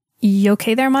You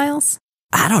okay there, Miles?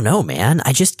 I don't know, man.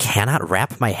 I just cannot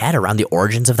wrap my head around the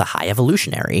origins of the High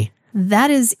Evolutionary. That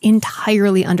is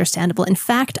entirely understandable. In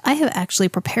fact, I have actually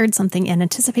prepared something in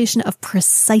anticipation of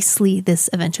precisely this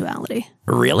eventuality.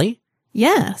 Really?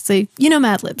 Yeah, so you know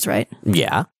Mad Libs, right?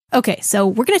 Yeah. Okay, so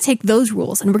we're going to take those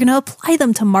rules and we're going to apply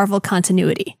them to Marvel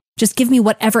continuity. Just give me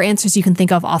whatever answers you can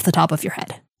think of off the top of your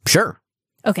head. Sure.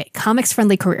 Okay,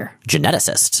 comics-friendly career.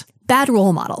 Geneticist. Bad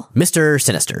role model. Mr.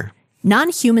 Sinister.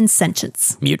 Non-human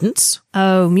sentience. Mutants?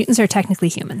 Oh, mutants are technically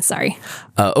humans, sorry.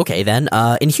 Okay then,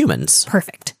 Inhumans.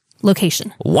 Perfect.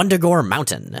 Location. Wundagore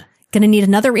Mountain. Gonna need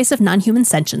another race of non-human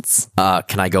sentients.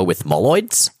 Can I go with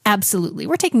Moloids? Absolutely.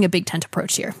 We're taking a big tent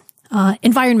approach here.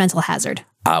 Environmental hazard.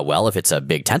 Well, if it's a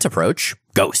big tent approach,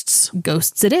 ghosts.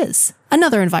 Ghosts it is.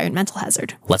 Another environmental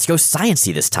hazard. Let's go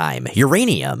sciencey this time.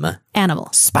 Uranium. Animal.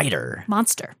 Spider.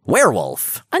 Monster.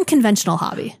 Werewolf. Unconventional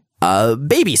hobby.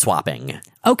 Baby swapping.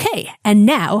 Okay, and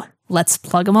now, let's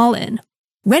plug them all in.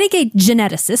 Renegade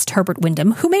geneticist Herbert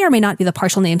Wyndham, who may or may not be the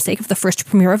partial namesake of the first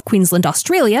Premier of Queensland,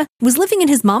 Australia, was living in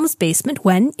his mom's basement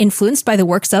when, influenced by the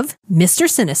works of Mr.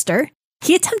 Sinister,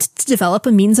 he attempted to develop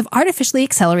a means of artificially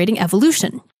accelerating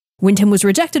evolution. Wyndham was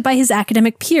rejected by his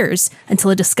academic peers until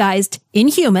a disguised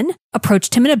Inhuman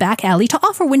approached him in a back alley to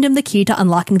offer Wyndham the key to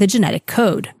unlocking the genetic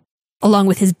code. Along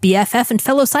with his BFF and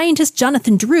fellow scientist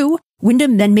Jonathan Drew,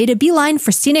 Wyndham then made a beeline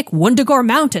for scenic Wundagore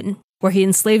Mountain, where he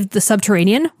enslaved the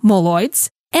subterranean Moloids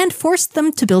and forced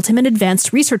them to build him an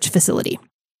advanced research facility.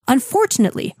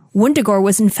 Unfortunately, Wundagore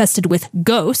was infested with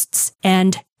ghosts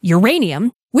and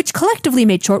uranium, which collectively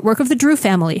made short work of the Drew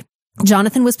family.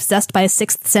 Jonathan was possessed by a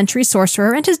 6th century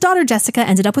sorcerer, and his daughter Jessica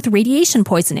ended up with radiation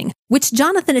poisoning, which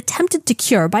Jonathan attempted to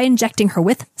cure by injecting her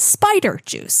with spider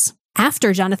juice.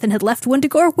 After Jonathan had left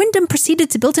Wundagore, Wyndham proceeded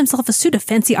to build himself a suit of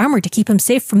fancy armor to keep him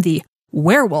safe from the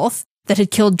werewolf that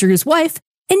had killed Drew's wife,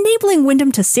 enabling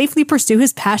Wyndham to safely pursue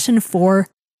his passion for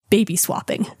baby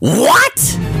swapping.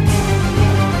 What?!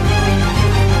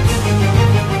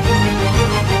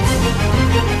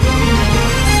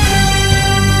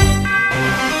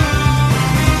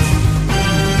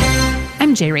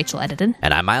 I'm J. Rachel Edidin.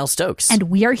 And I'm Miles Stokes. And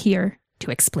we are here to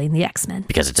explain the X-Men.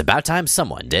 Because it's about time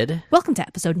someone did. Welcome to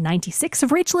episode 96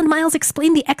 of Rachel and Miles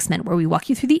Explain the X-Men, where we walk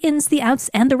you through the ins, the outs,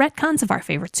 and the retcons of our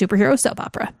favorite superhero soap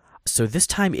opera. So this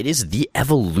time it is the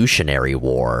Evolutionary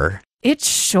War. It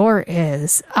sure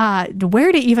is.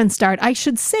 Where to even start? I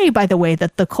should say, by the way,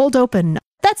 that the cold open,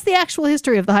 that's the actual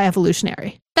history of the High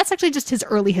Evolutionary. That's actually just his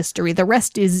early history. The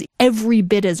rest is every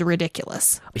bit as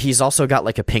ridiculous. He's also got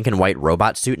like a pink and white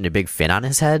robot suit and a big fin on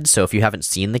his head, so if you haven't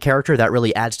seen the character, that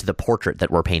really adds to the portrait that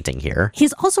we're painting here.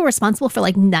 He's also responsible for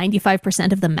like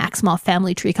 95% of the Maximoff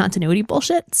family tree continuity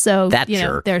bullshit, so,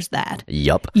 there's that.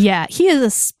 Yup. Yeah, he is a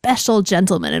special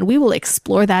gentleman, and we will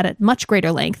explore that at much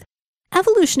greater length.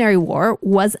 Evolutionary War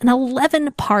was an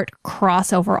 11-part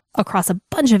crossover across a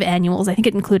bunch of annuals. I think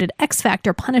it included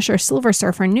X-Factor, Punisher, Silver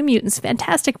Surfer, New Mutants,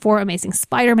 Fantastic Four, Amazing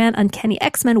Spider-Man, Uncanny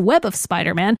X-Men, Web of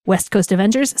Spider-Man, West Coast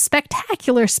Avengers,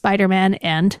 Spectacular Spider-Man,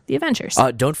 and The Avengers.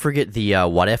 Don't forget the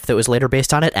What If that was later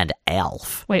based on it, and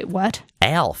Alf. Wait, what?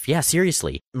 Alf, yeah,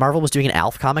 seriously. Marvel was doing an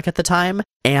Alf comic at the time,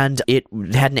 and it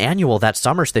had an annual that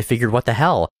summer, so they figured, what the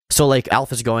hell? So, like,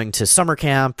 Alf is going to summer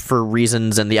camp for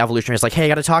reasons, and the Evolutionary is like, hey, I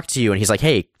gotta talk to you. And he's like,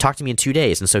 hey, talk to me in 2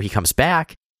 days. And so he comes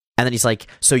back, and then he's like,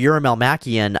 so you're a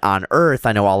Melmacian on Earth.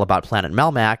 I know all about planet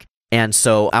Melmac, and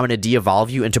so I'm gonna de-evolve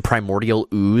you into primordial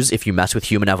ooze if you mess with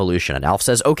human evolution. And Alf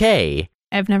says, okay.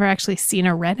 I've never actually seen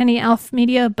or read any Alf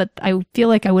media, but I feel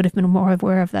like I would have been more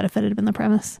aware of that if it had been the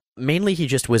premise. Mainly, he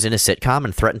just was in a sitcom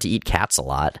and threatened to eat cats a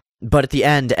lot. But at the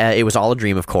end, it was all a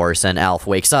dream, of course, and Alf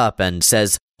wakes up and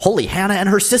says, holy Hannah and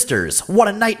her sisters, what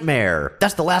a nightmare.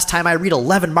 That's the last time I read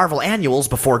 11 Marvel annuals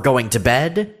before going to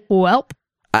bed. Welp.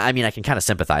 I mean, I can kind of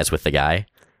sympathize with the guy.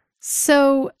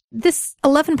 So this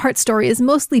 11-part story is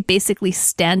mostly basically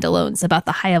standalones about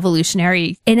the High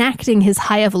Evolutionary enacting his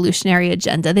High Evolutionary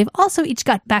agenda. They've also each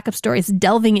got backup stories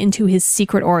delving into his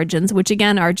secret origins, which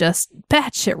again are just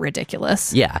batshit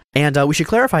ridiculous. Yeah, and we should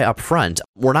clarify up front,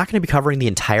 we're not going to be covering the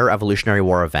entire Evolutionary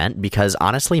War event because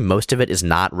honestly, most of it is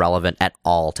not relevant at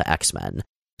all to X-Men.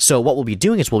 So what we'll be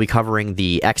doing is we'll be covering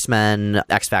the X-Men,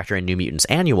 X-Factor, and New Mutants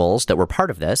annuals that were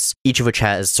part of this, each of which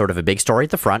has sort of a big story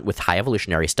at the front with High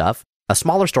Evolutionary stuff, a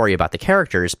smaller story about the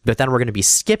characters, but then we're going to be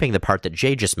skipping the part that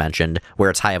Jay just mentioned,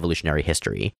 where it's High Evolutionary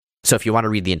history. So if you want to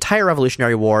read the entire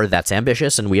Evolutionary War, that's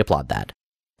ambitious, and we applaud that.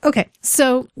 Okay,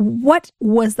 so what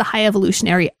was the High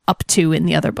Evolutionary up to in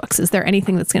the other books? Is there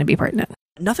anything that's going to be pertinent?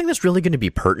 Nothing that's really going to be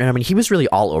pertinent. I mean, he was really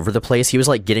all over the place. He was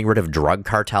like getting rid of drug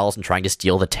cartels and trying to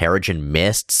steal the Terrigen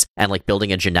mists and like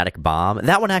building a genetic bomb.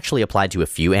 That one actually applied to a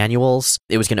few annuals.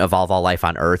 It was going to evolve all life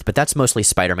on Earth, but that's mostly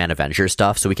Spider-Man Avengers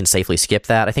stuff, so we can safely skip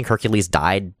that. I think Hercules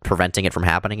died preventing it from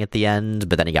happening at the end,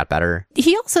 but then he got better.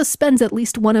 He also spends at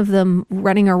least one of them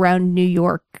running around New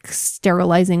York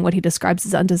sterilizing what he describes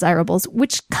as undesirables,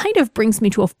 which kind of brings me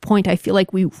to a point I feel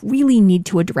like we really need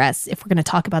to address if we're going to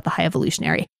talk about the High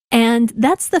Evolutionary. And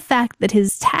that's the fact that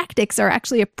his tactics are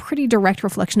actually a pretty direct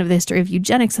reflection of the history of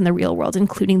eugenics in the real world,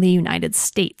 including the United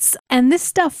States. And this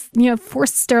stuff,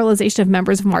 forced sterilization of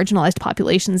members of marginalized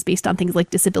populations based on things like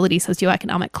disability,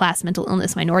 socioeconomic class, mental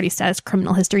illness, minority status,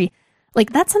 criminal history.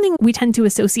 Like, that's something we tend to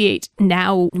associate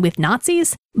now with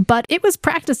Nazis, but it was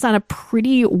practiced on a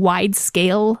pretty wide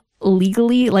scale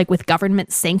legally, like with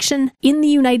government sanction in the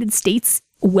United States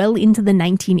well into the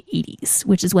 1980s,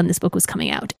 which is when this book was coming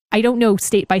out. I don't know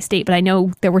state by state, but I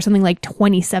know there were something like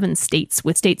 27 states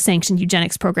with state-sanctioned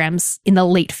eugenics programs in the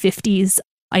late 50s.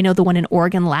 I know the one in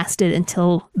Oregon lasted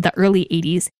until the early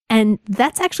 80s. And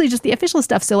that's actually just the official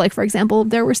stuff. So, like, for example,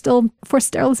 there were still forced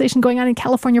sterilization going on in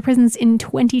California prisons in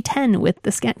 2010 with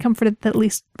the scant comfort that at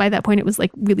least by that point it was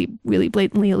like really, really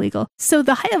blatantly illegal. So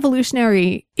the High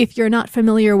Evolutionary, if you're not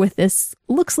familiar with this,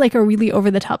 looks like a really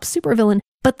over-the-top supervillain.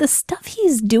 But the stuff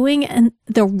he's doing and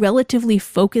the relatively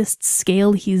focused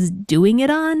scale he's doing it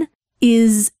on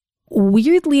is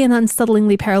weirdly and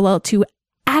unsettlingly parallel to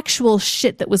actual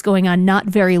shit that was going on not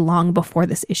very long before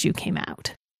this issue came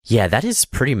out. Yeah, that is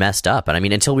pretty messed up. And I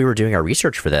mean, until we were doing our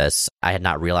research for this, I had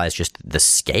not realized just the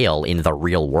scale in the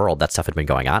real world that stuff had been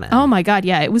going on in. Oh my God,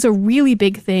 yeah. It was a really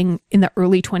big thing in the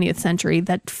early 20th century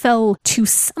that fell to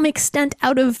some extent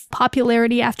out of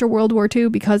popularity after World War II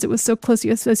because it was so closely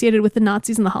associated with the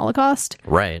Nazis and the Holocaust.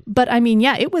 Right. But I mean,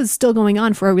 yeah, it was still going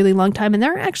on for a really long time. And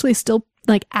there are actually still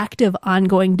like active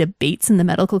ongoing debates in the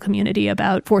medical community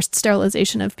about forced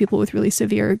sterilization of people with really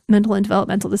severe mental and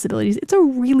developmental disabilities. It's a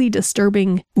really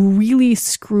disturbing, really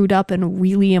screwed up and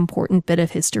really important bit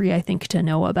of history, I think, to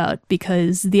know about,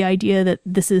 because the idea that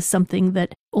this is something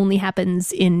that only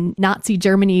happens in Nazi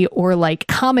Germany or like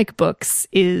comic books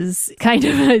is kind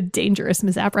of a dangerous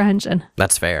misapprehension.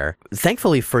 That's fair.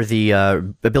 Thankfully for the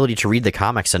ability to read the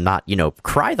comics and not,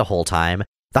 cry the whole time,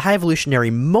 the High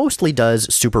Evolutionary mostly does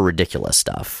super ridiculous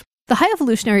stuff. The High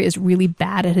Evolutionary is really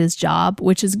bad at his job,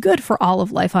 which is good for all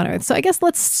of life on Earth. So I guess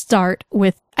let's start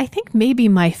with, I think, maybe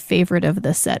my favorite of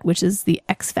the set, which is the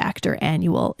X Factor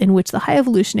annual, in which the High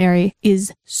Evolutionary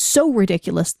is so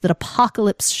ridiculous that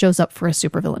Apocalypse shows up for a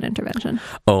supervillain intervention.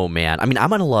 Oh, man. I mean, I'm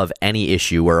going to love any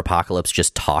issue where Apocalypse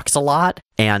just talks a lot,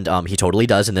 and he totally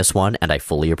does in this one, and I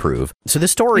fully approve. So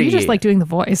this story... You just like doing the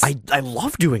voice. I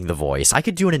love doing the voice. I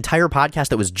could do an entire podcast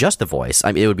that was just the voice.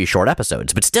 I mean, it would be short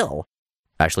episodes, but still.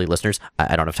 Actually, listeners,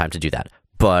 I don't have time to do that.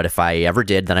 But if I ever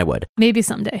did, then I would. Maybe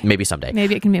someday. Maybe someday.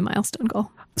 Maybe it can be a milestone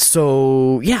goal.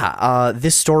 So, yeah,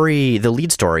 this story, the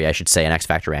lead story, I should say, in X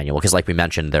Factor Annual, because like we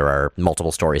mentioned, there are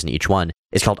multiple stories in each one,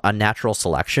 is called Unnatural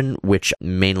Selection, which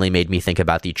mainly made me think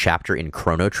about the chapter in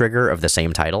Chrono Trigger of the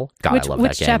same title. God, I love that game.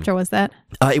 Which chapter was that?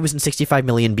 It was in 65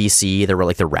 million BC. There were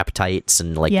like the Reptites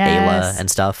and like Ayla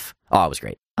and stuff. Oh, it was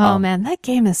great. Oh, man, that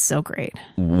game is so great.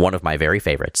 One of my very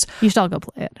favorites. You should all go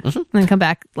play it. Mm-hmm. And then come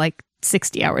back like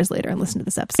 60 hours later and listen to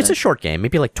this episode. It's a short game,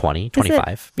 maybe like 20,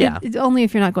 25. Yeah. Only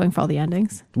if you're not going for all the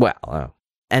endings. Well,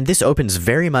 and this opens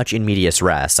very much in medias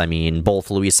res. I mean,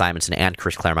 both Louise Simonson and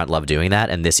Chris Claremont love doing that,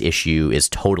 and this issue is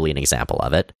totally an example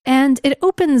of it. And it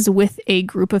opens with a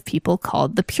group of people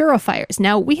called the Purifiers.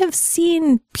 Now, we have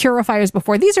seen Purifiers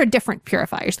before. These are different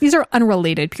Purifiers. These are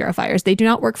unrelated Purifiers. They do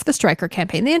not work for the Stryker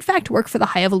campaign. They, in fact, work for the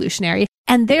High Evolutionary.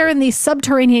 And they're in the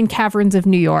subterranean caverns of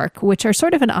New York, which are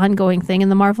sort of an ongoing thing in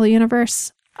the Marvel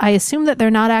Universe. I assume that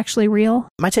they're not actually real.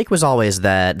 My take was always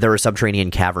that there are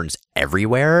subterranean caverns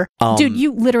everywhere. Dude,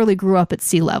 you literally grew up at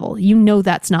sea level. You know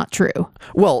that's not true.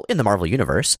 Well, in the Marvel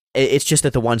Universe. It's just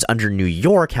that the ones under New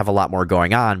York have a lot more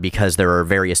going on because there are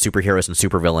various superheroes and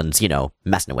supervillains,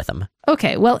 messing with them.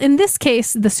 Okay, well, in this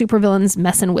case, the supervillains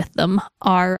messing with them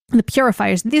are the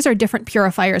Purifiers. These are different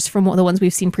Purifiers from the ones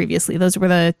we've seen previously. Those were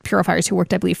the Purifiers who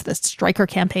worked, I believe, for the Stryker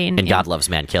campaign. And God Loves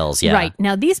Man Kills, yeah. Right.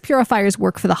 Now, these Purifiers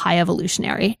work for the High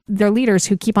Evolutionary. Their leaders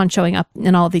who keep on showing up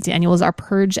in all of these annuals are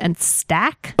Purge and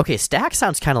Stack. Okay, Stack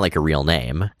sounds kind of like a real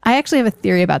name. I actually have a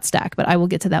theory about Stack, but I will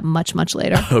get to that much, much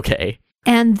later. Okay.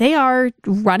 And they are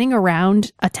running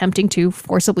around attempting to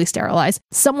forcibly sterilize,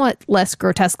 somewhat less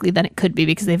grotesquely than it could be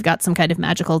because they've got some kind of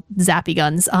magical zappy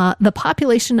guns, the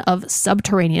population of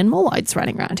subterranean moloids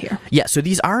running around here. Yeah, so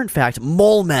these are in fact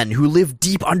mole men who live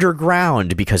deep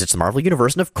underground because it's the Marvel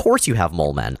Universe, and of course you have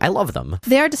mole men. I love them.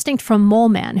 They are distinct from Mole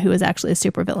Man, who is actually a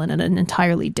supervillain in an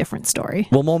entirely different story.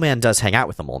 Well, Mole Man does hang out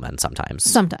with the mole men sometimes.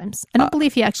 Sometimes. I don't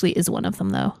believe he actually is one of them,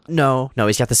 though. No,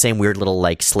 he's got the same weird little,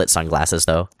 like, slit sunglasses,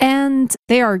 though. And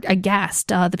they are aghast.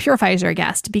 The Purifiers are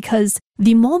aghast because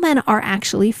the Mole Men are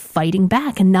actually fighting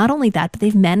back. And not only that, but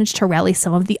they've managed to rally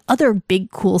some of the other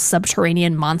big, cool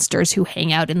subterranean monsters who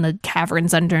hang out in the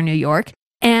caverns under New York.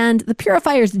 And the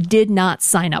Purifiers did not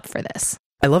sign up for this.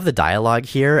 I love the dialogue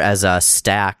here as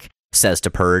Stack says to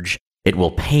Purge, "It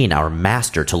will pain our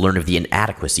master to learn of the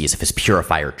inadequacies of his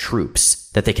Purifier troops,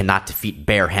 that they cannot defeat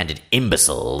bare-handed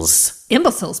imbeciles."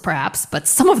 Imbeciles, perhaps, but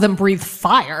some of them breathe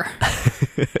fire.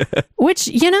 Which,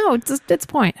 it's a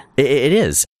point. It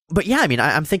is. But yeah, I mean,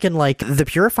 I'm thinking like the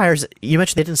Purifiers, you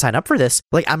mentioned they didn't sign up for this.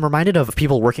 Like, I'm reminded of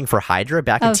people working for Hydra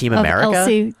back in Team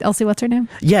America. Elsie, what's her name?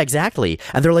 Yeah, exactly.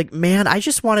 And they're like, man, I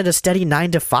just wanted a steady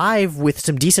 9 to 5 with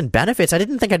some decent benefits. I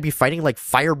didn't think I'd be fighting like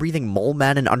fire-breathing mole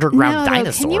men and underground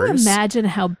dinosaurs. Can you imagine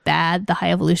how bad the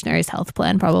High Evolutionary's health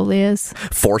plan probably is?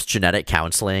 Forced genetic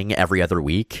counseling every other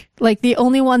week. Like, the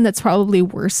only one that's probably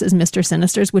worse is Mr.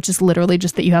 Sinister's, which is literally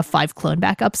just that you have 5 clone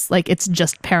backups. Like, it's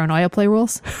just paranoia play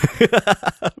rules.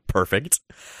 Perfect.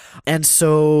 And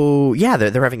so, yeah,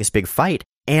 they're having this big fight.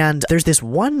 And there's this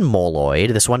one moloid,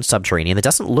 this one subterranean that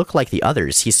doesn't look like the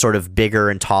others. He's sort of bigger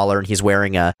and taller, and he's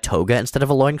wearing a toga instead of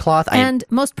a loincloth. And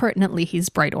most pertinently, he's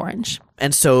bright orange.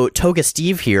 And so Toga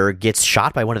Steve here gets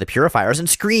shot by one of the Purifiers and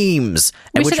screams.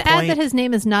 We should add that his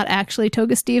name is not actually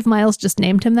Toga Steve. Miles just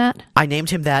named him that. I named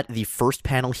him that the first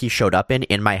panel he showed up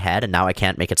in my head, and now I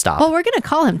can't make it stop. Well, we're going to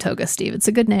call him Toga Steve. It's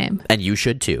a good name. And you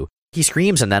should too. He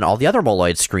screams, and then all the other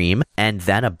moloids scream, and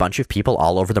then a bunch of people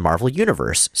all over the Marvel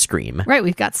Universe scream. Right,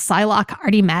 we've got Psylocke,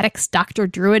 Artie Maddox, Dr.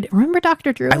 Druid. Remember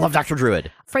Dr. Druid? I love Dr.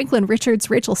 Druid. Franklin Richards,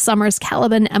 Rachel Summers,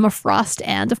 Caliban, Emma Frost,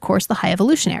 and, of course, the High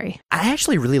Evolutionary. I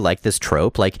actually really like this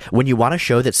trope. Like, when you want to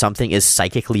show that something is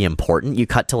psychically important, you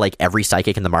cut to, like, every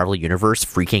psychic in the Marvel Universe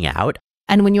freaking out.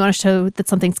 And when you want to show that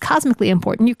something's cosmically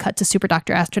important, you cut to Super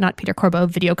Doctor Astronaut Peter Corbeau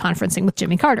video conferencing with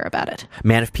Jimmy Carter about it.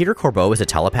 Man, if Peter Corbeau was a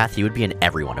telepath, he would be in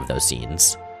every one of those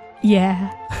scenes.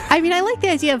 Yeah. I mean, I like the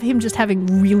idea of him just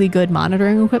having really good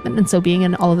monitoring equipment and so being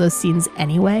in all of those scenes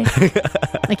anyway.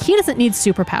 Like, he doesn't need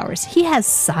superpowers. He has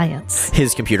science.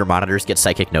 His computer monitors get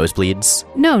psychic nosebleeds.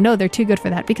 No, they're too good for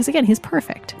that because, again, he's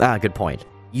perfect. Good point.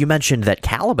 You mentioned that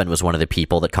Caliban was one of the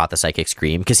people that caught the psychic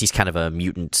scream because he's kind of a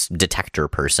mutant detector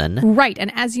person. Right, and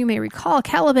as you may recall,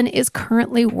 Caliban is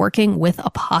currently working with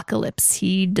Apocalypse.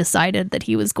 He decided that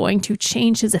he was going to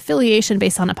change his affiliation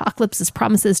based on Apocalypse's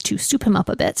promises to soup him up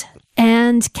a bit.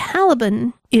 And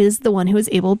Caliban is the one who is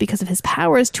able, because of his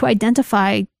powers, to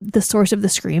identify the source of the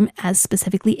scream as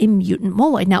specifically a mutant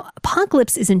moloid. Now,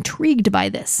 Apocalypse is intrigued by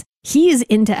this. He is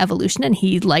into evolution and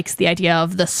he likes the idea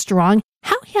of the strong.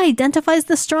 How he identifies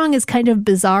the strong is kind of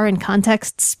bizarre and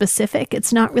context specific.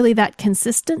 It's not really that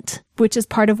consistent, which is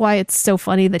part of why it's so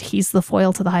funny that he's the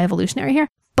foil to the High Evolutionary here.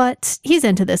 But he's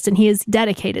into this and he is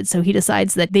dedicated, so he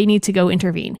decides that they need to go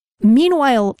intervene.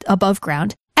 Meanwhile, above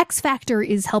ground, X-Factor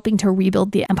is helping to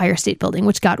rebuild the Empire State Building,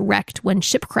 which got wrecked when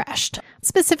ship crashed.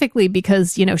 Specifically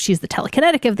because, she's the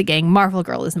telekinetic of the gang. Marvel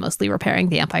Girl is mostly repairing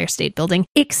the Empire State Building,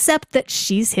 except that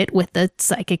she's hit with the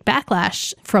psychic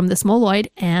backlash from this moloid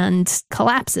and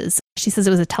collapses. She says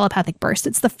it was a telepathic burst.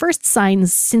 It's the first sign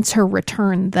since her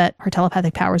return that her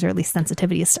telepathic powers, or at least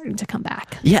sensitivity, is starting to come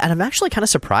back. Yeah, and I'm actually kind of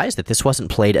surprised that this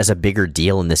wasn't played as a bigger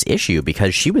deal in this issue,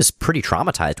 because she was pretty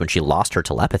traumatized when she lost her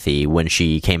telepathy when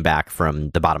she came back from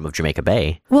the bottom of Jamaica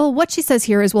Bay. Well, what she says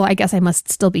here is, well, I guess I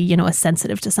must still be, a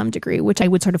sensitive to some degree, which I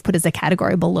would sort of put as a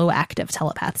category below active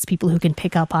telepaths, people who can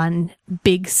pick up on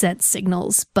big sense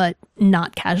signals, but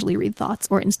not casually read thoughts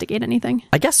or instigate anything.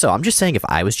 I guess so. I'm just saying, if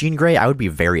I was Jean Grey, I would be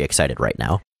very excited right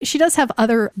now. She does have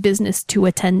other business to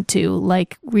attend to,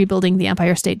 like rebuilding the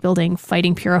Empire State Building,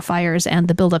 fighting Purifiers, and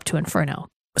the build-up to Inferno.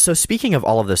 So speaking of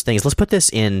all of those things, let's put this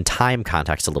in time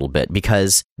context a little bit,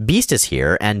 because Beast is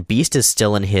here, and Beast is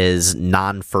still in his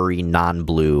non-furry,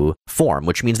 non-blue form,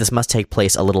 which means this must take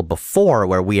place a little before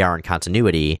where we are in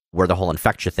continuity, where the whole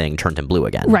Infectia thing turned him blue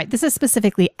again. Right. This is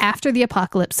specifically after the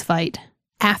Apocalypse fight,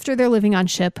 after they're living on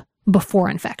ship, before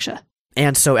Infectia.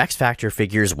 And so X-Factor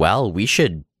figures, well, we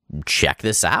should check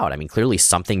this out. I mean, clearly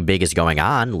something big is going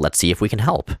on. Let's see if we can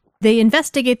help. They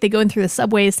investigate, they go in through the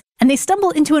subways, and they stumble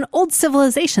into an old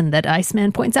civilization that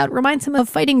Iceman points out reminds him of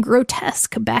fighting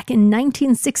Grotesque back in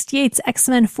 1968's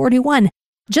X-Men 41.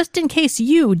 just in case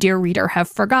you, dear reader, have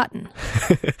forgotten.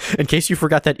 In case you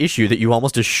forgot that issue that you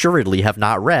almost assuredly have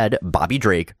not read, Bobby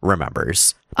Drake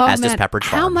remembers. Oh, as does man, Pepperidge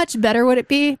Farm. how much better would it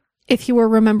be if he were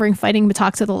remembering fighting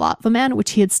Metoxia the Lava Man,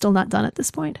 which he had still not done at this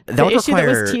point? The issue that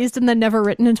was teased and then never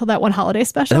written until that one holiday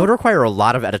special? That would require a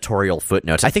lot of editorial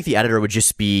footnotes. I think the editor would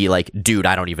just be like, dude,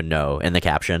 I don't even know, in the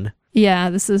caption. Yeah,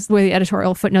 this is where the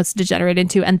editorial footnotes degenerate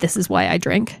into, and this is why I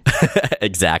drink.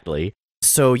 Exactly.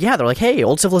 So yeah, they're like, hey,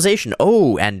 old civilization.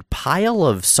 Oh, and pile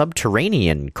of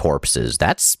subterranean corpses.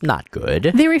 That's not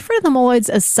good. They refer to the Moloids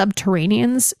as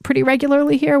subterraneans pretty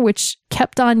regularly here, which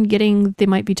kept on getting the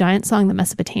Might Be Giant song, The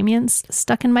Mesopotamians,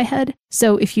 stuck in my head.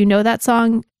 So if you know that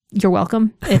song, you're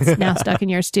welcome. It's now stuck in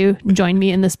yours too. Join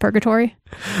me in this purgatory.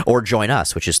 Or Join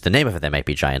Us, which is the name of it. That Might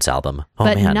Be Giants album. Oh,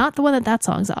 but man. not the one that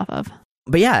song's off of.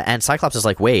 But yeah, and Cyclops is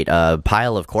like, wait, a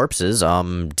pile of corpses,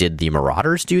 did the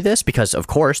Marauders do this? Because, of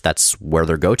course, that's where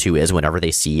their go-to is whenever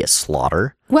they see a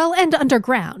slaughter. Well, and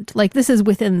underground. Like, this is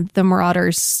within the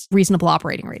Marauders' reasonable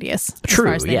operating radius.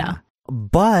 True, yeah.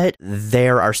 But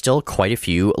there are still quite a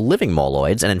few living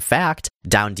Moloids, and in fact,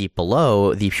 down deep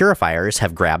below, the Purifiers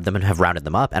have grabbed them and have rounded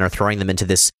them up and are throwing them into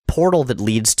this portal that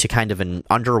leads to kind of an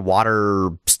underwater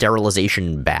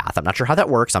sterilization bath. I'm not sure how that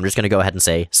works. I'm just going to go ahead and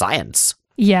say science.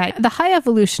 Yeah, the High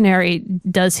Evolutionary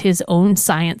does his own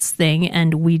science thing,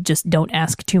 and we just don't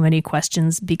ask too many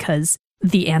questions because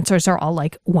the answers are all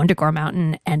like Wundagore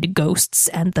Mountain and ghosts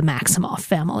and the Maximoff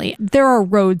family. There are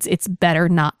roads it's better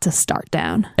not to start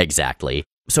down. Exactly.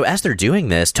 So as they're doing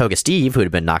this, Toga Steve, who had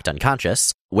been knocked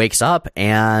unconscious, wakes up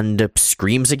and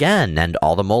screams again, and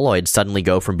all the Moloids suddenly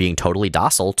go from being totally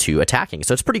docile to attacking.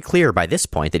 So it's pretty clear by this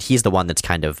point that he's the one that's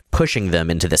kind of pushing them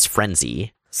into this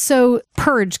frenzy. So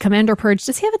Purge, Commander Purge,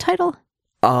 does he have a title?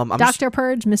 Dr.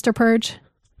 Purge, Mr. Purge,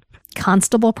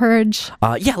 Constable Purge?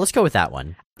 Yeah, let's go with that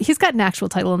one. He's got an actual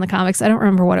title in the comics. I don't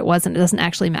remember what it was, and it doesn't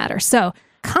actually matter. So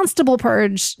Constable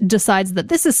Purge decides that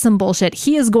this is some bullshit.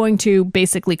 He is going to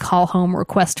basically call home,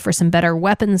 request for some better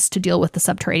weapons to deal with the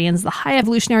Subterraneans, the High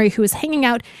Evolutionary who is hanging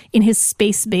out in his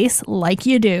space base like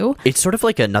you do. It's sort of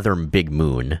like another big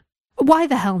moon. Why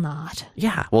the hell not?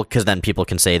 Yeah, well, because then people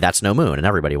can say that's no moon, and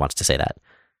everybody wants to say that.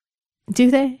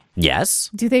 Do they? Yes.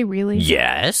 Do they really?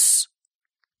 Yes.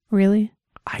 Really?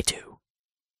 I do.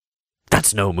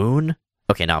 That's no moon.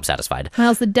 Okay, now I'm satisfied.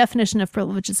 Miles, the definition of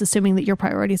privilege is assuming that your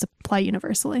priorities apply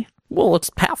universally. Well, it's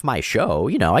half my show.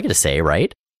 You know, I get to say,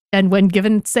 right? And when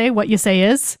given say, what you say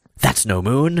is? That's no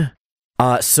moon.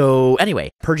 So anyway,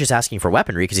 Purge is asking for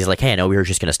weaponry because he's like, hey, I know we were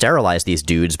just going to sterilize these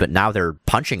dudes, but now they're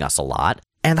punching us a lot.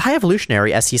 And the High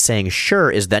Evolutionary, as he's saying sure,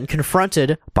 is then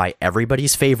confronted by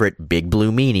everybody's favorite big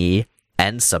blue meanie,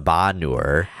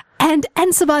 En-Sabah-Nur. And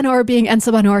En-Sabah-Nur being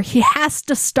En-Sabah-Nur, he has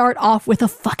to start off with a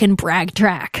fucking brag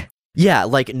track. Yeah,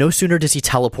 like, no sooner does he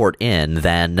teleport in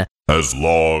than... As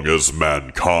long as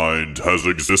mankind has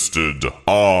existed,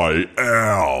 I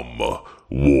am.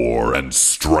 War and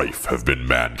strife have been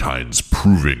mankind's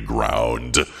proving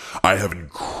ground. I have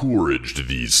encouraged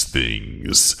these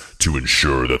things to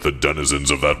ensure that the denizens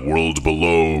of that world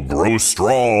below grow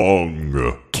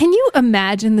strong. Can you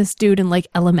imagine this dude in, like,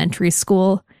 elementary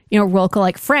school? You know, roll call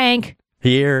like Frank.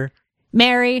 Here.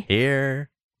 Mary. Here.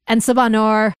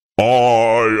 En-Sabah-Nur.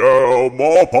 I am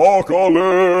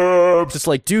Apocalypse! It's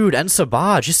like, dude,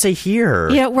 En-Sabah, just say here.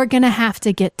 Yeah, we're going to have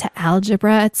to get to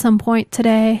algebra at some point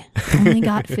today. Only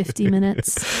got 50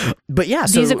 minutes. But yeah,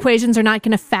 so... These equations are not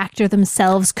going to factor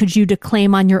themselves. Could you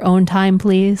declaim on your own time,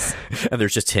 please? And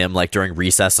there's just him, like, during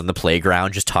recess on the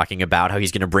playground, just talking about how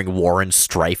he's going to bring war and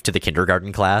strife to the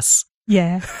kindergarten class.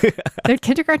 Yeah. Their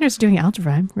kindergartners are doing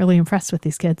algebra. I'm really impressed with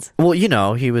these kids. Well, you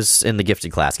know, he was in the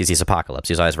gifted class because he's Apocalypse.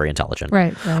 He's always very intelligent.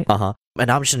 Right. Uh-huh. And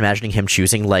I'm just imagining him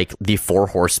choosing, like, the 4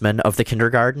 horsemen of the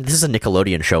kindergarten. This is a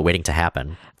Nickelodeon show waiting to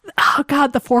happen. Oh,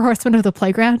 God, the 4 horsemen of the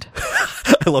playground.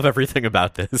 I love everything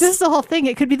about this. This is the whole thing.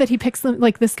 It could be that he picks them,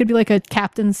 like, this could be like a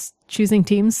captain's choosing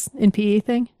teams in PE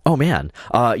thing. Oh, man.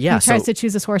 Yeah. He tries to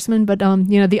choose his horseman, but,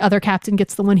 you know, the other captain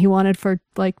gets the one he wanted for,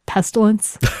 like,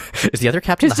 pestilence. Is the other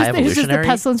captain the High Evolutionary? Just the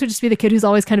pestilence would just be the kid who's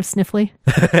always kind of sniffly.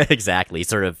 Exactly.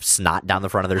 Sort of snot down the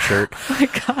front of their shirt. Oh,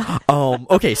 my God.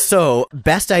 Okay, so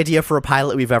best idea for a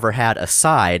pilot we've ever had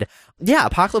aside, yeah,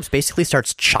 Apocalypse basically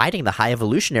starts chiding the High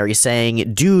Evolutionary,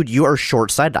 saying, dude, you are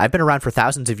short-sighted. I've been around for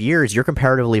thousands of years. You're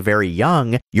comparatively very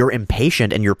young. You're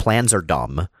impatient, and your plans are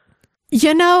dumb.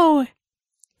 You know,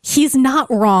 he's not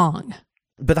wrong.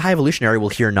 But the High Evolutionary will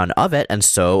hear none of it, and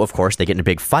so, of course, they get in a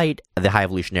big fight. The High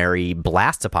Evolutionary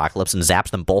blasts Apocalypse and zaps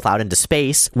them both out into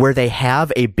space, where they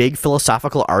have a big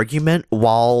philosophical argument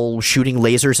while shooting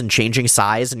lasers and changing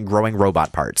size and growing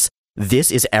robot parts.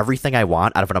 This is everything I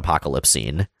want out of an Apocalypse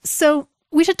scene. So,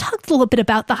 we should talk a little bit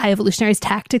about the High Evolutionary's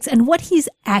tactics and what he's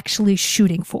actually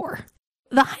shooting for.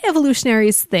 The High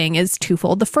Evolutionary's thing is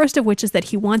twofold. The first of which is that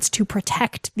he wants to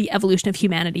protect the evolution of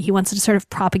humanity. He wants to sort of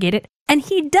propagate it. And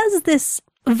he does this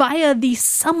via the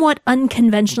somewhat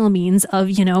unconventional means of,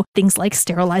 things like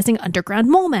sterilizing underground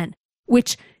mole men,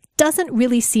 which doesn't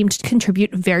really seem to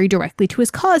contribute very directly to his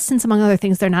cause, since among other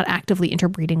things, they're not actively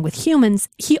interbreeding with humans.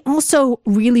 He also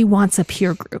really wants a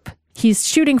peer group. He's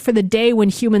shooting for the day when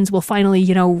humans will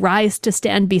finally, rise to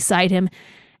stand beside him.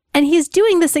 And he's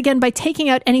doing this again by taking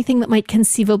out anything that might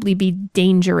conceivably be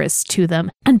dangerous to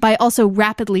them, and by also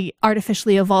rapidly,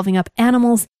 artificially evolving up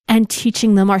animals and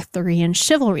teaching them Arthurian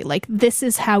chivalry. Like, this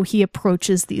is how he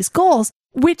approaches these goals,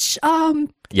 which,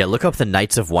 Yeah, look up the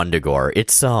Knights of Wundagore.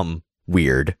 It's,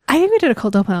 weird. I think we did a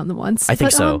cold open on them once. I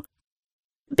think so.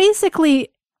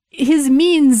 Basically, his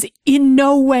means in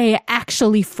no way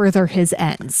actually further his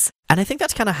ends. And I think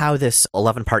that's kind of how this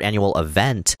 11-part annual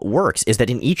event works, is that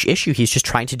in each issue, he's just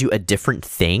trying to do a different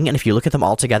thing. And if you look at them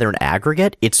all together in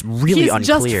aggregate, it's really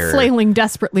unclear. He's just flailing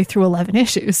desperately through 11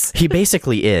 issues. He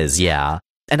basically is, yeah.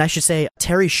 And I should say,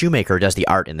 Terry Shoemaker does the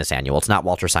art in this annual. It's not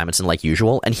Walter Simonson like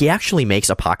usual. And he actually makes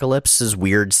Apocalypse's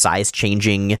weird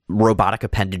size-changing, robotic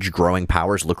appendage-growing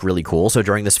powers look really cool. So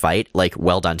during this fight,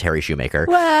 well done, Terry Shoemaker.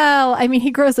 Well, I mean,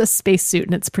 he grows a spacesuit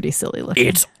and it's pretty silly looking.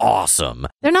 It's awesome.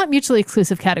 They're not mutually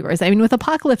exclusive categories. I mean, with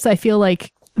Apocalypse, I feel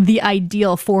like the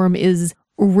ideal form is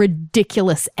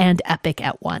ridiculous and epic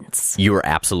at once. You are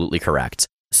absolutely correct.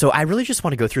 So I really just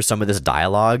want to go through some of this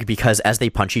dialogue, because as they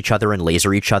punch each other and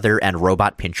laser each other and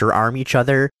robot pincher arm each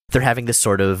other, they're having this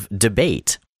sort of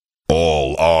debate.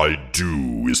 All I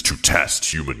do is to test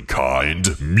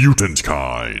humankind, mutant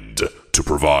kind, to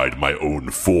provide my own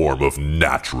form of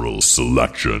natural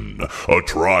selection, a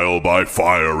trial by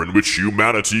fire in which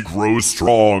humanity grows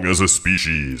strong as a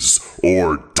species,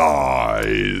 or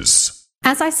dies.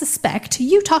 As I suspect,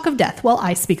 you talk of death while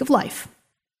I speak of life.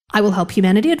 I will help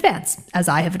humanity advance, as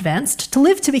I have advanced, to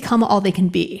live to become all they can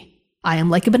be. I am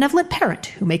like a benevolent parent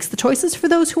who makes the choices for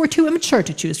those who are too immature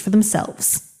to choose for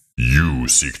themselves. You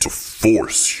seek to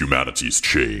force humanity's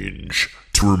change,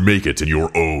 to remake it in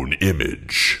your own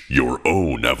image. Your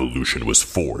own evolution was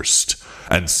forced,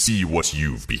 and see what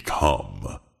you've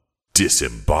become.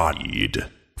 Disembodied.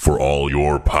 For all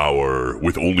your power,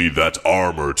 with only that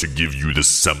armor to give you the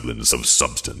semblance of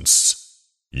substance.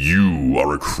 You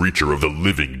are a creature of the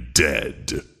living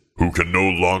dead, who can no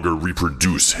longer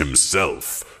reproduce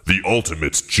himself, the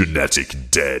ultimate genetic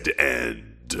dead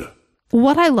end.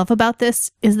 What I love about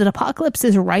this is that Apocalypse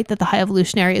is right that the High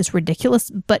Evolutionary is ridiculous,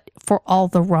 but for all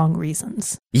the wrong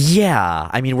reasons. Yeah,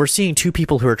 I mean, we're seeing two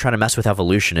people who are trying to mess with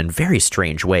evolution in very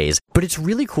strange ways, but it's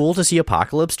really cool to see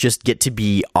Apocalypse just get to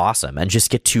be awesome and just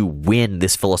get to win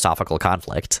this philosophical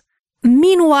conflict.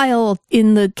 Meanwhile,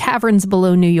 in the caverns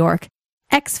below New York,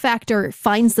 X-Factor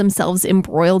finds themselves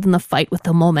embroiled in the fight with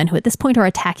the mole men, who at this point are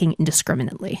attacking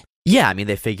indiscriminately. Yeah, I mean,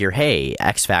 they figure, hey,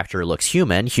 X-Factor looks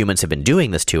human. Humans have been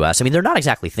doing this to us. I mean, they're not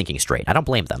exactly thinking straight. I don't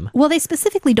blame them. Well, they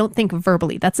specifically don't think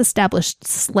verbally. That's established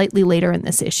slightly later in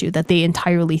this issue, that they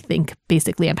entirely think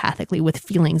basically empathically with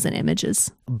feelings and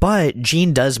images. But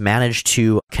Jean does manage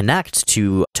to connect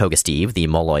to Toga Steve, the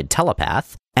moloid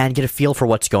telepath, and get a feel for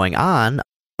what's going on.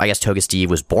 I guess Toga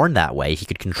Steve was born that way. He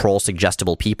could control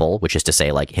suggestible people, which is to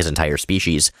say, his entire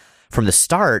species, from the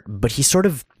start, but he sort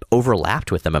of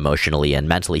overlapped with them emotionally and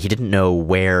mentally. He didn't know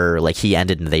where, he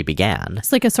ended and they began.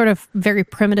 It's like a sort of very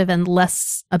primitive and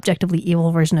less objectively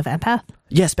evil version of Empath.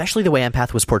 Yeah, especially the way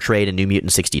Empath was portrayed in New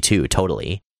Mutant 62,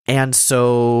 totally. And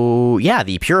so, yeah,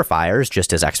 the Purifiers,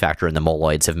 just as X-Factor and the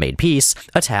Moloids have made peace,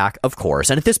 attack, of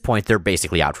course. And at this point, they're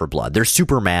basically out for blood. They're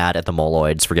super mad at the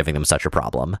Moloids for giving them such a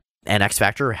problem. And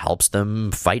X-Factor helps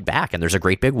them fight back, and there's a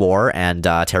great big war, and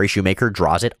Terry Shoemaker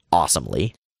draws it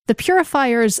awesomely. The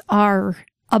Purifiers are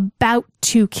about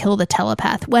to kill the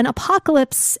telepath when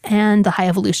Apocalypse and the High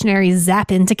Evolutionary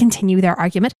zap in to continue their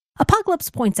argument. Apocalypse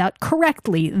points out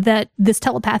correctly that this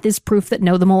telepath is proof that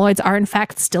no, the Moloids are in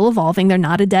fact still evolving. They're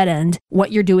not a dead end.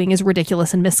 What you're doing is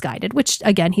ridiculous and misguided, which,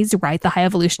 again, he's right. The High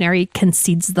Evolutionary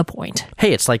concedes the point.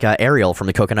 Hey, it's like Ariel from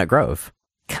the Coconut Grove.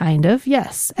 Kind of,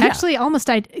 yes. Yeah. Actually, almost,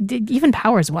 even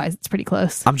powers-wise, it's pretty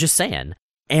close. I'm just saying.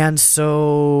 And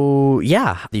so,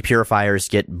 yeah, the Purifiers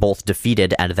get both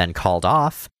defeated and then called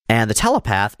off. And the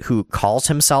telepath, who calls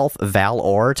himself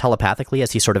Val-Or telepathically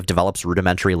as he sort of develops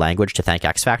rudimentary language to thank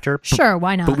X-Factor. Sure,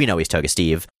 why not? But we know he's Toga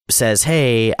Steve. Says,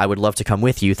 hey, I would love to come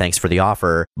with you, thanks for the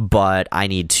offer, but I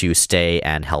need to stay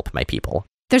and help my people.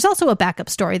 There's also a backup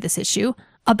story this issue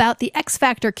about the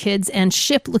X-Factor kids and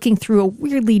Ship looking through a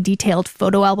weirdly detailed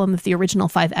photo album of the original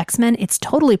 5 X-Men. It's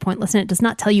totally pointless and it does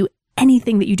not tell you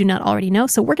anything that you do not already know,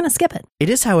 so we're going to skip it. It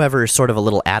is, however, sort of a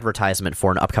little advertisement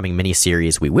for an upcoming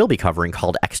miniseries we will be covering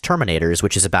called Exterminators,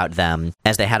 which is about them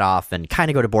as they head off and kind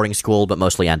of go to boarding school, but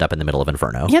mostly end up in the middle of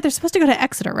Inferno. Yeah, they're supposed to go to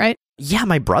Exeter, right? Yeah,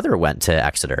 my brother went to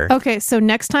Exeter. Okay, so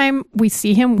next time we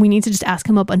see him, we need to just ask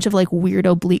him a bunch of like weird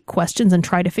oblique questions and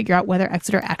try to figure out whether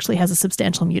Exeter actually has a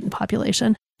substantial mutant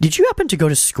population. Did you happen to go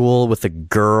to school with a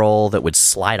girl that would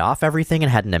slide off everything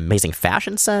and had an amazing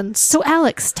fashion sense? So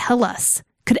Alex, tell us,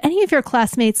 could any of your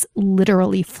classmates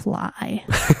literally fly?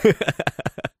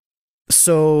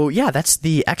 So, yeah, that's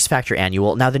the X Factor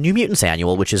annual. Now, the New Mutants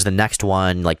annual, which is the next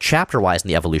one, like chapter-wise in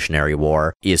the Evolutionary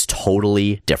War, is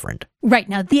totally different. Right.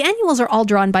 Now, the annuals are all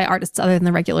drawn by artists other than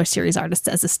the regular series artists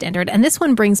as a standard. And this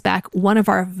one brings back one of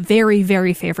our very,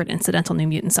 very favorite incidental New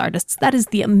Mutants artists. That is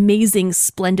the amazing,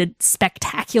 splendid,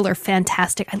 spectacular,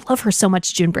 fantastic. I love her so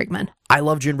much, June Brigman. I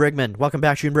love June Brigman. Welcome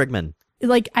back, June Brigman.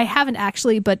 Like, I haven't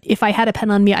actually, but if I had a pen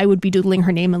on me, I would be doodling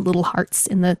her name in little hearts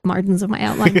in the margins of my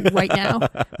outline right now,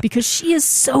 because she is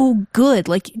so good.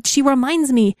 Like, she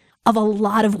reminds me of a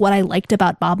lot of what I liked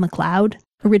about Bob McLeod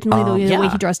originally, the way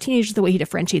he draws teenagers, the way he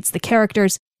differentiates the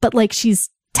characters. But, like, she's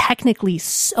technically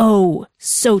so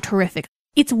terrific.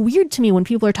 It's weird to me when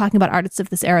people are talking about artists of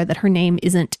this era that her name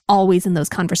isn't always in those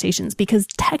conversations, because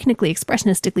technically,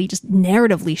 expressionistically, just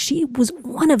narratively, she was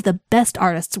one of the best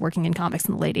artists working in comics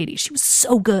in the late 80s. She was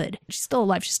so good. She's still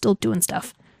alive. She's still doing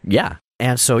stuff. Yeah.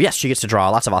 And so, yes, she gets to draw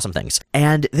lots of awesome things.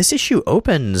 And this issue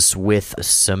opens with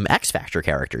some X Factor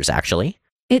characters, actually.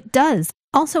 It does.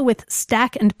 Also with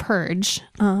Stack and Purge.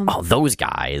 Oh, those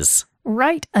guys.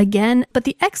 Right, again. But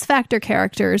the X Factor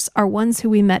characters are ones who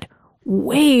we met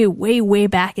way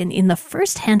back in the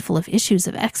first handful of issues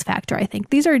of X Factor, I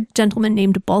think. These are gentlemen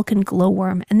named Bulk and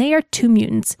Glowworm, and they are two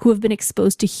mutants who have been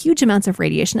exposed to huge amounts of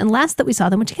radiation. And last that we saw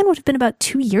them, which again would have been about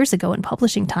 2 years ago in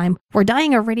publishing time, were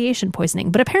dying of radiation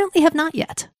poisoning, but apparently have not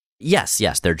yet.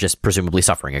 Yes, they're just presumably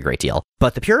suffering a great deal.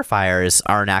 But the Purifiers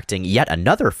are enacting yet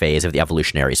another phase of the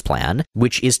Evolutionaries' plan,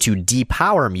 which is to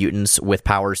depower mutants with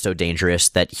powers so dangerous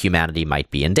that humanity might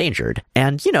be endangered.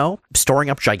 And, you know, storing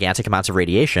up gigantic amounts of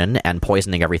radiation and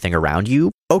poisoning everything around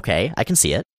you, okay, I can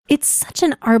see it. It's such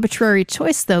an arbitrary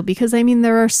choice, though, because, I mean,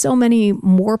 there are so many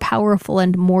more powerful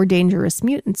and more dangerous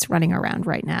mutants running around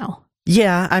right now.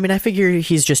 Yeah, I mean, I figure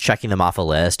he's just checking them off a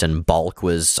list, and Bulk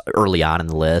was early on in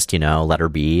the list, you know, letter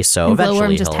B, so and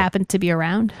eventually Glowworm just happened to be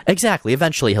around. Exactly,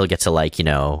 eventually he'll get to, like, you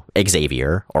know,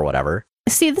 Xavier or whatever.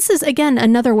 See, this is, again,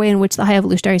 another way in which the High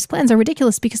Evolutionaries' plans are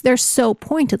ridiculous because they're so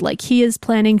pointed. Like, he is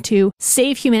planning to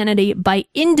save humanity by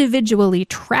individually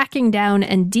tracking down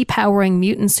and depowering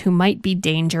mutants who might be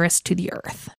dangerous to the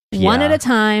Earth. Yeah. One at a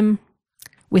time,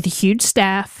 with a huge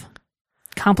staff,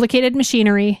 complicated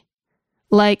machinery.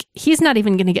 Like, he's not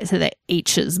even going to get to the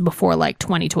H's before, like,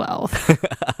 2012.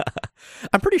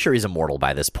 I'm pretty sure he's immortal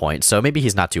by this point, so maybe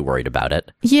he's not too worried about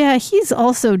it. Yeah, he's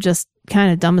also just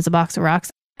kind of dumb as a box of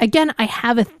rocks. Again, I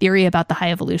have a theory about the High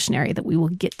Evolutionary that we will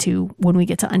get to when we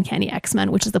get to Uncanny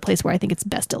X-Men, which is the place where I think it's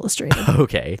best illustrated.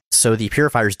 Okay. So the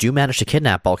Purifiers do manage to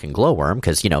kidnap Bulk and Glowworm,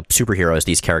 because, you know, superheroes,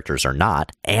 these characters are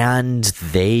not, and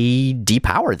they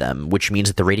depower them, which means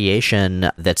that the radiation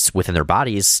that's within their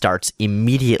bodies starts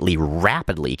immediately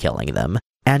rapidly killing them.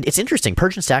 And it's interesting,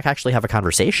 Purge and Stack actually have a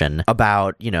conversation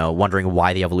about, you know, wondering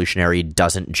why the Evolutionary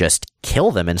doesn't just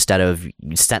kill them instead of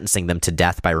sentencing them to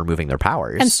death by removing their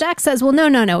powers. And Stack says, well,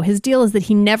 no. His deal is that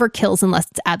he never kills unless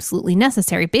it's absolutely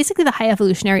necessary. Basically, the High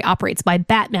Evolutionary operates by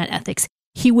Batman ethics.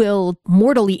 He will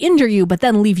mortally injure you, but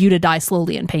then leave you to die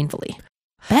slowly and painfully.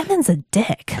 Batman's a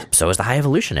dick. So is the High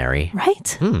Evolutionary.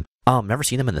 Right? Never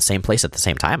seen them in the same place at the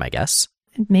same time, I guess.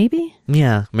 Maybe?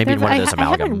 Yeah, maybe one of those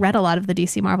amalgam. I haven't read a lot of the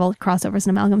DC Marvel crossovers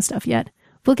and amalgam stuff yet.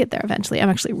 We'll get there eventually. I'm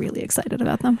actually really excited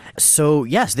about them. So,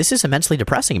 yes, this is immensely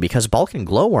depressing because Bulk and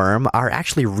Glowworm are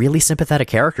actually really sympathetic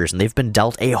characters, and they've been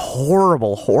dealt a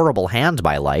horrible hand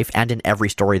by life and in every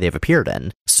story they've appeared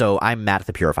in. So I'm mad at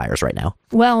the Purifiers right now.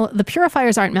 Well, the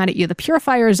Purifiers aren't mad at you. The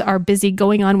Purifiers are busy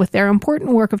going on with their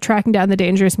important work of tracking down the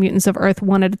dangerous mutants of Earth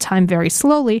one at a time very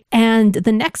slowly, and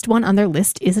the next one on their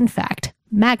list is, in fact,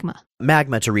 Magma.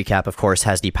 Magma, to recap, of course,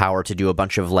 has the power to do a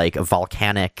bunch of, like,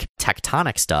 volcanic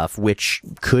tectonic stuff, which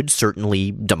could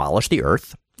certainly demolish the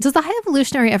Earth. Does the High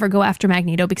Evolutionary ever go after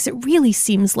Magneto? Because it really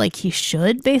seems like he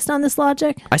should, based on this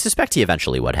logic. I suspect he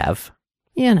eventually would have.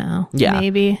 You know,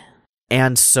 maybe.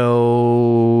 And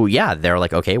so, yeah, they're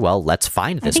like, okay, well, let's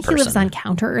find this person. I think he lives on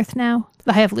Counter-Earth now.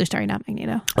 The High Evolutionary, not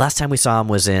Magneto. Last time we saw him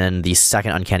was in the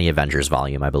second Uncanny Avengers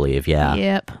volume, I believe, yeah.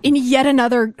 Yep. In yet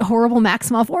another horrible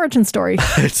Maximoff origin story.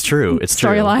 It's true,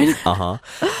 Storyline. Uh-huh.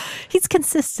 He's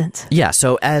consistent. Yeah,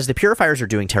 so as the Purifiers are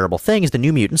doing terrible things, the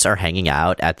New Mutants are hanging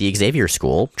out at the Xavier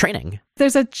School training.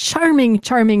 There's a charming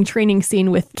training scene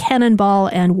with Cannonball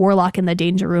and Warlock in the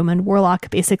danger room, and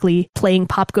Warlock basically playing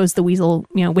Pop Goes the Weasel,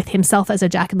 with himself as a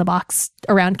jack-in-the-box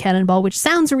around Cannonball, which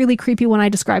sounds really creepy when I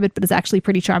describe it, but is actually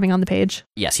pretty charming on the page.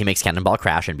 Yes, he makes Cannonball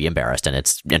crash and be embarrassed, and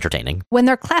it's entertaining. When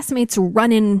their classmates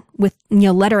run in with,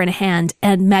 letter in hand,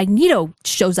 and Magneto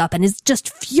shows up and is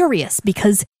just furious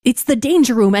because it's the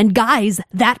danger room, and guys,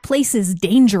 that place is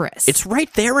dangerous. It's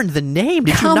right there in the name.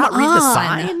 Did you not read the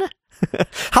sign?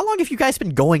 How long have you guys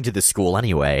been going to this school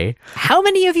anyway? How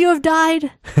many of you have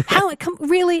died?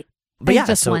 Really? But yeah,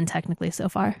 just one technically so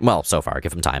far. Well, so far.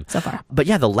 Give them time. So far. But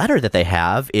yeah, the letter that they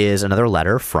have is another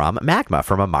letter from Magma,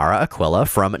 from Amara Aquila,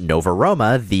 from Nova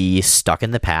Roma, the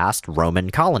stuck-in-the-past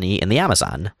Roman colony in the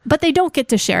Amazon. But they don't get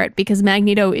to share it because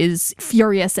Magneto is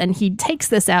furious, and he takes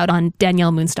this out on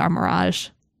Danielle Moonstar Mirage.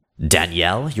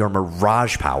 Danielle, your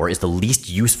Mirage power is the least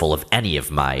useful of any of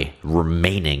my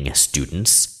remaining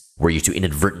students. Were you to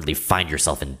inadvertently find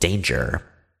yourself in danger,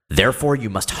 therefore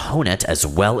you must hone it as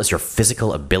well as your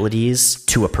physical abilities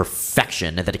to a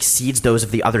perfection that exceeds those of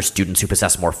the other students who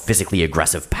possess more physically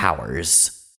aggressive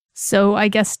powers. So I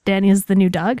guess Danny is the new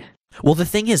Doug? Well, the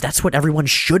thing is, that's what everyone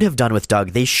should have done with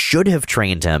Doug. They should have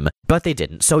trained him, but they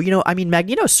didn't. So,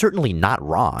 Magneto's certainly not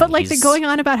wrong. But, they're going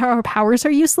on about how our powers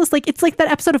are useless. It's like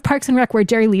that episode of Parks and Rec where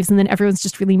Jerry leaves and then everyone's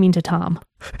just really mean to Tom.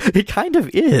 It kind of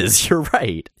is. You're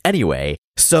right. Anyway,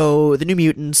 so the New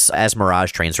Mutants, as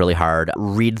Mirage trains really hard,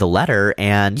 read the letter,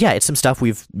 and yeah, it's some stuff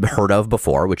we've heard of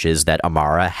before, which is that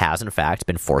Amara has, in fact,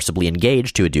 been forcibly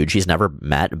engaged to a dude she's never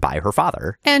met by her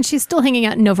father. And she's still hanging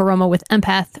out in Nova Roma with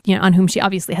Empath, on whom she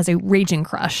obviously has a raging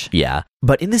crush. Yeah.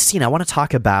 But in this scene, I want to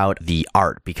talk about the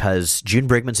art, because June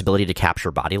Brigman's ability to capture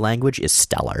body language is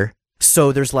stellar.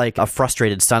 So there's a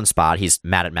frustrated Sunspot. He's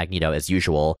mad at Magneto as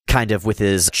usual, kind of with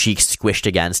his cheeks squished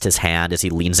against his hand as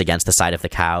he leans against the side of the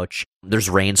couch. There's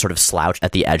Rain sort of slouched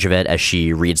at the edge of it as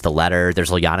she reads the letter. There's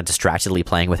Liliana distractedly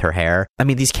playing with her hair.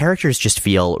 These characters just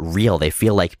feel real. They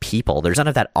feel like people. There's none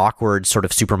of that awkward sort of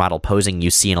supermodel posing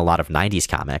you see in a lot of 90s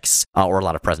comics, or a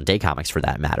lot of present day comics for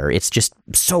that matter. It's just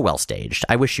so well staged.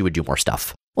 I wish she would do more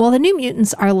stuff. While the New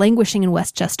Mutants are languishing in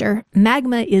Westchester,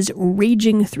 Magma is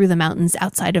raging through the mountains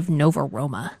outside of Nova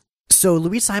Roma. So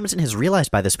Louise Simonson has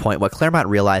realized by this point what Claremont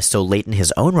realized so late in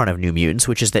his own run of New Mutants,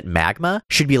 which is that Magma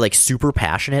should be super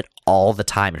passionate all the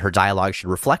time, and her dialogue should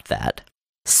reflect that.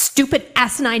 Stupid,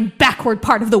 asinine, backward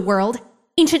part of the world.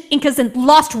 Ancient Incas and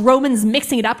lost Romans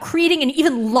mixing it up, creating an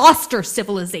even loster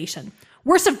civilization.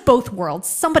 Worst of both worlds.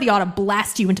 Somebody ought to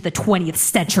blast you into the 20th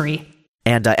century.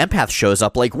 And Empath shows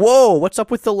up whoa, what's up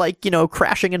with the,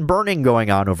 crashing and burning going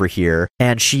on over here?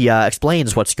 And she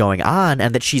explains what's going on,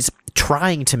 and that she's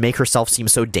trying to make herself seem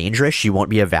so dangerous she won't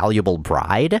be a valuable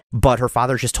bride, but her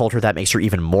father just told her that makes her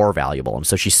even more valuable, and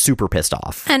so she's super pissed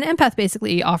off. And Empath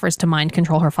basically offers to mind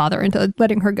control her father into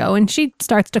letting her go, and she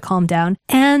starts to calm down.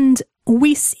 And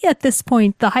we see at this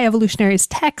point the High Evolutionaries'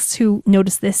 texts who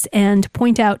notice this and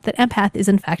point out that Empath is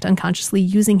in fact unconsciously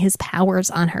using his powers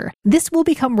on her. This will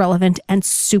become relevant and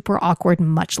super awkward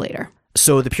much later.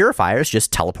 So the Purifiers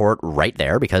just teleport right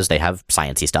there because they have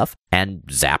sciencey stuff and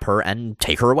zap her and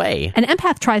take her away. And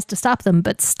Empath tries to stop them,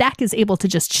 but Stack is able to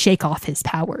just shake off his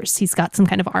powers. He's got some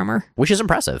kind of armor. Which is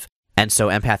impressive. And so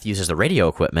Empath uses the radio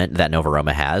equipment that Nova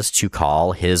Roma has to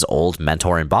call his old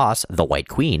mentor and boss, the White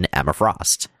Queen, Emma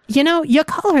Frost. You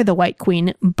call her the White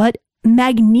Queen, but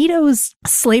Magneto's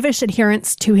slavish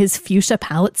adherence to his fuchsia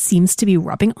palette seems to be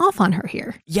rubbing off on her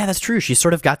here. Yeah, that's true. She's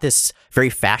sort of got this very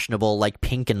fashionable,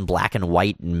 pink and black and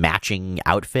white matching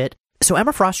outfit. So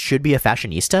Emma Frost should be a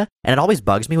fashionista, and it always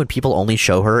bugs me when people only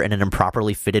show her in an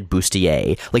improperly fitted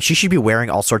bustier. She should be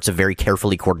wearing all sorts of very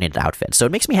carefully coordinated outfits, so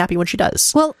it makes me happy when she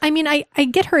does. Well, I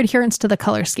get her adherence to the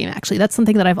color scheme, actually. That's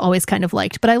something that I've always kind of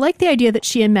liked, but I like the idea that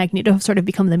she and Magneto have sort of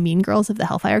become the mean girls of the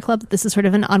Hellfire Club. This is sort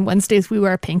of an on Wednesdays we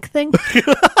wear pink thing.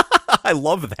 I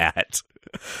love that.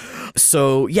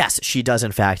 So, yes, she does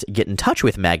in fact get in touch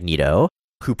with Magneto,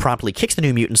 who promptly kicks the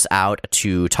New Mutants out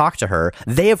to talk to her.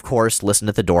 They, of course, listen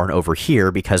at the door and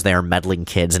overhear because they are meddling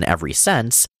kids in every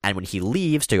sense. And when he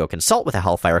leaves to go consult with the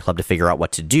Hellfire Club to figure out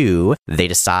what to do, they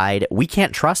decide we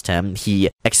can't trust him. He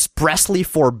expressly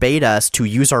forbade us to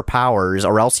use our powers,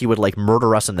 or else he would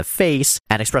murder us in the face,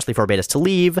 and expressly forbade us to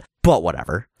leave. But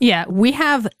whatever. Yeah, we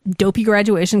have dopey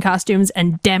graduation costumes,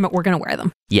 and damn it, we're going to wear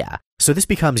them. Yeah. So this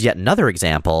becomes yet another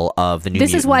example of the New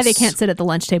Mutants. This is why they can't sit at the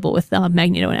lunch table with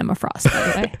Magneto and Emma Frost, by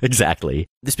the way. Exactly.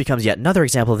 This becomes yet another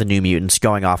example of the New Mutants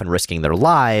going off and risking their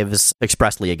lives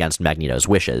expressly against Magneto's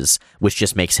wishes, which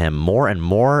just makes him more and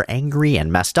more angry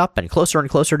and messed up and closer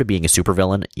to being a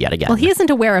supervillain yet again. Well, he isn't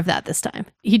aware of that this time.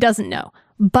 He doesn't know.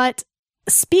 But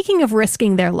speaking of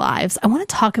risking their lives, I want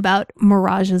to talk about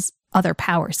Mirage's other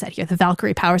power set here, the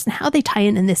Valkyrie powers, and how they tie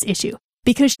in this issue.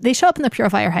 Because they show up in the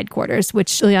Purifier headquarters,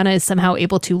 which Ileana is somehow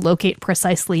able to locate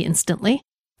precisely instantly.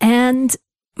 And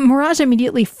Mirage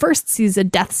immediately first sees a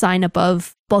death sign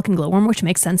above Bulk and Glowworm, which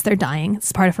makes sense. They're dying.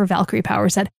 It's part of her Valkyrie power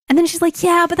set. And then she's like,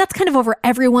 yeah, but that's kind of over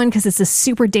everyone because it's a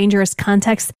super dangerous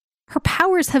context. Her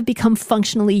powers have become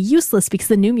functionally useless because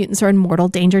the New Mutants are in mortal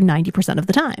danger 90% of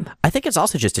the time. I think it's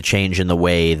also just a change in the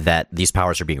way that these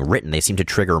powers are being written. They seem to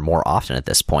trigger more often at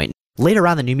this point. Later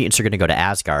on, the New Mutants are going to go to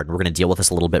Asgard, and we're going to deal with this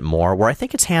a little bit more, where I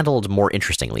think it's handled more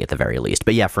interestingly at the very least.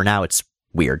 But yeah, for now, it's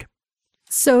weird.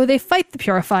 So they fight the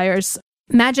Purifiers.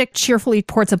 Magic cheerfully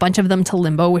ports a bunch of them to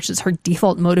Limbo, which is her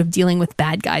default mode of dealing with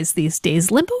bad guys these days.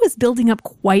 Limbo is building up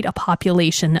quite a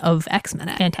population of X-Men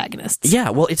antagonists. Yeah,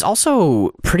 well, it's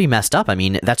also pretty messed up. I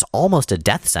mean, that's almost a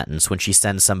death sentence when she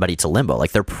sends somebody to Limbo.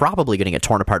 Like, they're probably going to get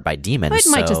torn apart by demons. It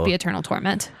might just be eternal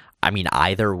torment. I mean,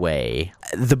 either way,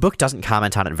 the book doesn't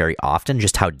comment on it very often,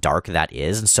 just how dark that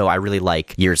is. And so I really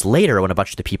like years later when a bunch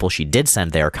of the people she did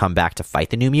send there come back to fight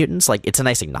the New Mutants. Like, it's a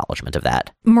nice acknowledgement of that.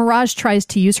 Mirage tries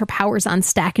to use her powers on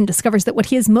Stack and discovers that what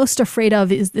he is most afraid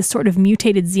of is this sort of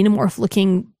mutated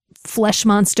xenomorph-looking flesh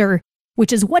monster,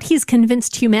 which is what he's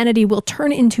convinced humanity will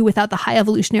turn into without the High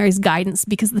Evolutionary's guidance,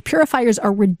 because the Purifiers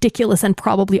are ridiculous and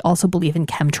probably also believe in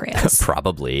chemtrails.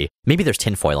 Probably. Maybe there's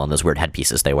tinfoil on those weird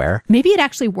headpieces they wear. Maybe it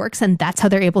actually works and that's how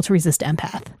they're able to resist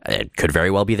empath. It could very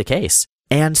well be the case.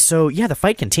 And so, yeah, the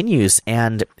fight continues,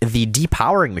 and the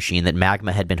depowering machine that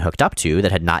Magma had been hooked up to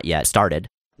that had not yet started,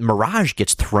 Mirage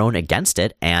gets thrown against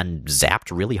it and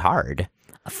zapped really hard.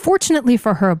 Fortunately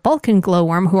for her, Bulk and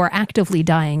Glowworm, who are actively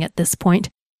dying at this point,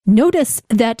 notice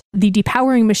that the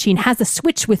depowering machine has a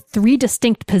switch with 3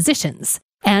 distinct positions.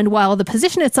 And while the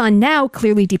position it's on now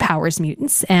clearly depowers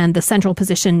mutants, and the central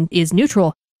position is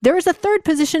neutral, there is a third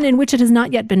position in which it has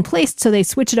not yet been placed, so they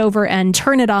switch it over and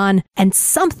turn it on, and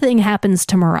something happens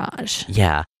to Mirage.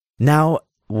 Yeah. Now,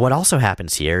 what also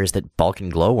happens here is that Bulk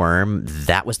and Glowworm,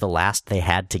 that was the last they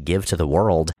had to give to the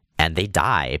world, and they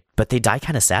die, but they die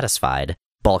kind of satisfied.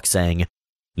 Bulk saying,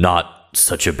 "Not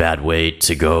such a bad way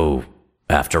to go.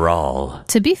 After all."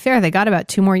 To be fair, they got about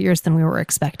 2 more years than we were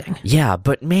expecting. Yeah,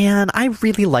 but man, I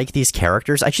really like these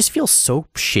characters. I just feel so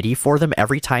shitty for them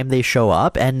every time they show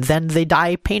up, and then they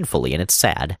die painfully, and it's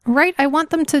sad. Right, I want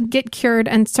them to get cured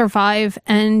and survive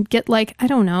and get, like, I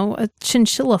don't know, a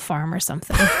chinchilla farm or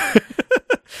something.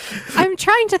 I'm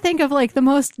trying to think of, like, the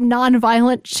most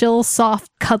non-violent, chill,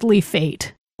 soft, cuddly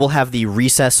fate. We'll have the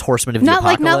Recess Horsemen of the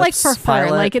Apocalypse not like for fur,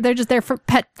 pilot. like they're just there for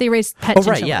pet. They raise pet. Oh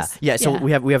chinchillas. right, yeah. So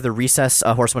we have the Recess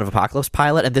Horsemen of Apocalypse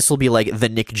pilot, and this will be like the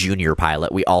Nick Jr.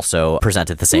 pilot. We also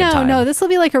present at the same time. No, this will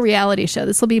be like a reality show.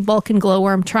 This will be Bulk and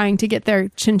Glowworm trying to get their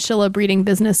chinchilla breeding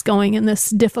business going in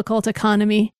this difficult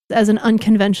economy as an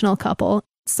unconventional couple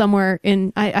somewhere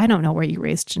in I don't know where you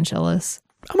raise chinchillas.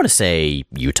 I'm gonna say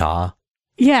Utah.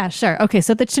 Yeah, sure. Okay,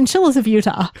 so the chinchillas of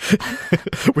Utah.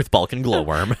 With Bulk and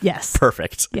Glowworm. Yes.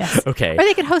 Perfect. Yes. Okay. Or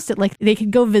they could host it. Like, they could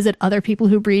go visit other people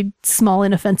who breed small,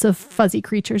 inoffensive, fuzzy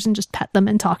creatures and just pet them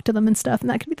and talk to them and stuff. And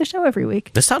that could be the show every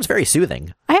week. This sounds very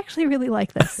soothing. I actually really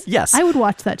like this. Yes. I would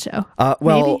watch that show.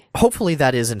 Maybe. Hopefully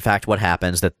that is, in fact, what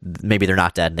happens, that maybe they're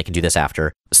not dead and they can do this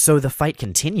after. So the fight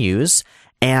continues.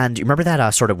 And you remember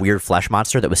that sort of weird flesh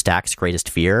monster that was Stack's greatest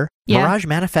fear? Yeah. Mirage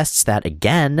manifests that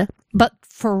again. But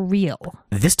for real.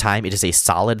 This time it is a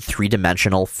solid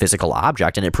 3-dimensional physical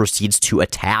object, and it proceeds to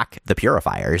attack the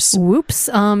Purifiers. Whoops.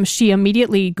 She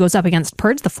immediately goes up against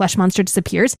Purge. The flesh monster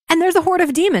disappears. And there's a horde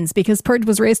of demons because Purge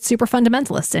was raised super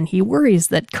fundamentalist, and he worries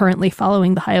that currently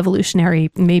following the High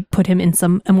Evolutionary may put him in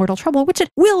some immortal trouble, which it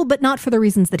will, but not for the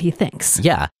reasons that he thinks.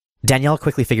 Yeah. Danielle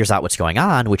quickly figures out what's going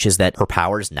on, which is that her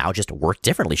powers now just work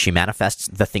differently. She manifests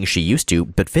the things she used to,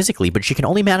 but physically, but she can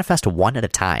only manifest one at a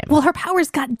time. Well, her powers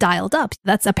got dialed up.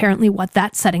 That's apparently what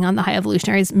that setting on the High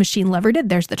Evolutionary's machine lever did.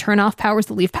 There's the turn off powers,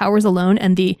 the leave powers alone,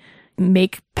 and the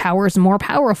make powers more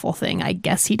powerful thing. I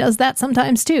guess he does that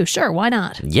sometimes too. Sure, why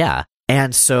not? Yeah.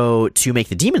 And so to make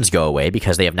the demons go away,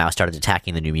 because they have now started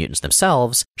attacking the New Mutants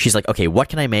themselves, she's like, okay, what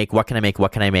can I make? What can I make?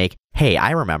 What can I make? Hey,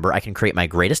 I remember I can create my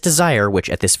greatest desire, which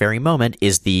at this very moment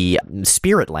is the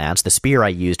Spirit Lance, the spear I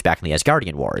used back in the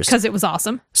Asgardian Wars. Because it was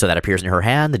awesome. So that appears in her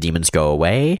hand, the demons go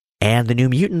away, and the New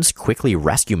Mutants quickly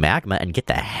rescue Magma and get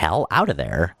the hell out of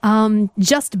there.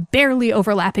 Just barely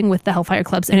overlapping with the Hellfire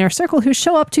Club's inner circle, who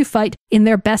show up to fight in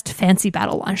their best fancy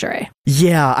battle lingerie.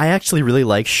 Yeah, I actually really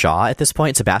like Shaw at this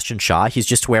point, Sebastian Shaw. He's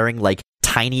just wearing like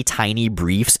tiny, tiny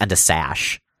briefs and a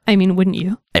sash. I mean, wouldn't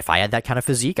you? If I had that kind of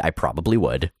physique, I probably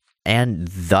would. And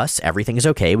thus, everything is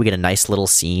okay. We get a nice little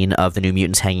scene of the New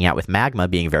Mutants hanging out with Magma,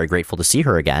 being very grateful to see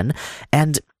her again.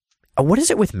 And what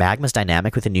is it with Magma's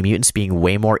dynamic with the New Mutants being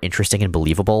way more interesting and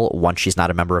believable once she's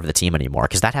not a member of the team anymore?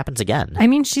 Because that happens again. I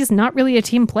mean, she's not really a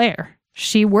team player.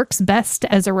 She works best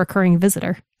as a recurring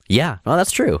visitor. Yeah, well,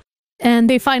 that's true. And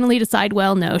they finally decide,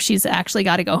 well, no, she's actually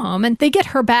got to go home. And they get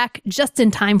her back just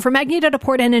in time for Magneto to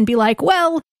port in and be like,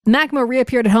 well, Magma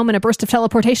reappeared at home in a burst of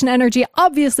teleportation energy.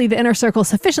 Obviously, the inner circle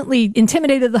sufficiently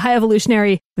intimidated the High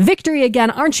Evolutionary. Victory again.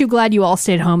 Aren't you glad you all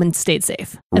stayed home and stayed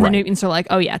safe? And the mutants are like,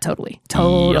 oh yeah, totally.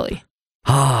 Yep.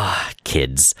 Ah,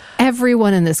 kids.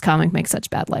 Everyone in this comic makes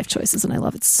such bad life choices, and I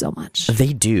love it so much.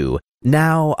 They do.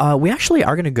 Now, we actually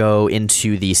are going to go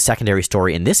into the secondary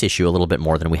story in this issue a little bit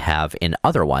more than we have in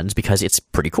other ones because it's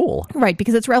pretty cool. Right,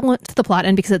 because it's relevant to the plot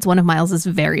and because it's one of Miles's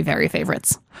very, very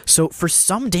favorites. So for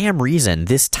some damn reason,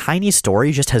 this tiny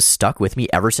story just has stuck with me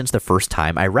ever since the first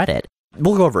time I read it.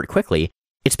 We'll go over it quickly.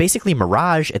 It's basically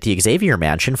Mirage at the Xavier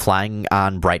Mansion flying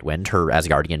on Brightwind, her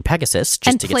Asgardian Pegasus,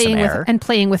 just to get some air. And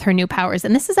playing with her new powers.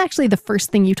 And this is actually the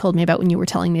first thing you told me about when you were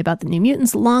telling me about the New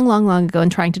Mutants long, long, long ago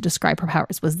and trying to describe her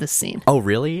powers was this scene. Oh,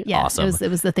 really? Yeah, awesome.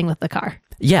 It was the thing with the car.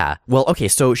 Yeah. Well, okay,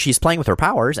 so she's playing with her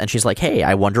powers and she's like, hey,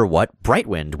 I wonder what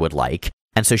Brightwind would like.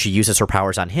 And so she uses her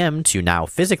powers on him to now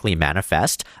physically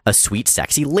manifest a sweet,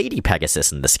 sexy lady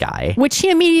Pegasus in the sky. Which he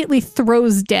immediately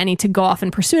throws Danny to go off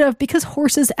in pursuit of because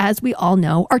horses, as we all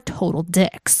know, are total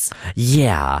dicks.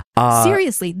 Yeah.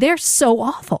 Seriously, they're so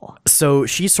awful. So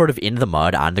she's sort of in the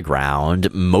mud on the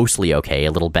ground, mostly okay,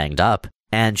 a little banged up.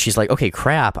 And she's like, okay,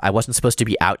 crap, I wasn't supposed to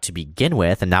be out to begin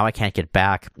with, and now I can't get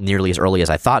back nearly as early as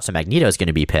I thought, so Magneto's going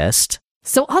to be pissed.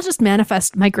 So I'll just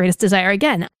manifest my greatest desire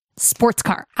again. Sports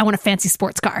car. I want a fancy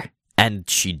sports car. And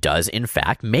she does, in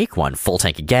fact, make one. Full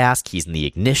tank of gas, keys in the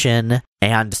ignition,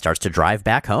 and starts to drive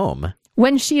back home.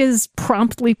 When she is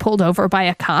promptly pulled over by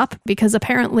a cop, because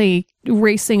apparently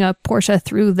racing a Porsche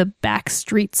through the back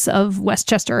streets of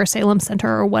Westchester or Salem Center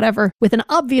or whatever with an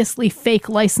obviously fake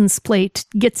license plate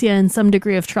gets you in some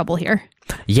degree of trouble here.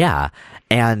 Yeah.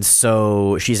 And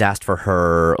so she's asked for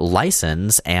her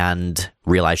license and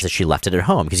realized that she left it at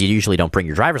home because you usually don't bring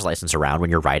your driver's license around when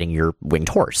you're riding your winged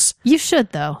horse. You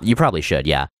should, though. You probably should,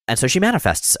 yeah. And so she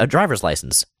manifests a driver's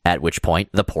license, at which point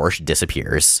the Porsche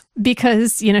disappears.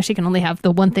 Because, she can only have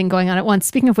the one thing going on at once.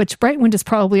 Speaking of which, Brightwind is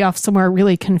probably off somewhere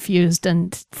really confused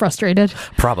and frustrated.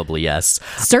 Probably, yes.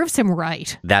 Serves him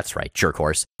right. That's right, jerk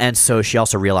horse. And so she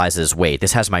also realizes, wait,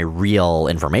 this has my real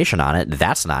information on it.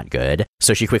 That's not good.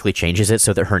 So she quickly changes it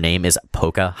so that her name is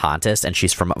Pocahontas and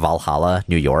she's from Valhalla,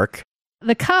 New York.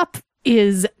 The cop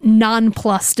is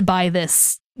nonplussed by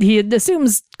this. He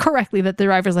assumes correctly that the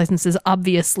driver's license is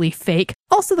obviously fake.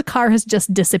 Also, the car has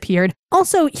just disappeared.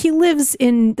 Also, he lives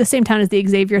in the same town as the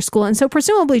Xavier School, and so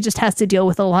presumably just has to deal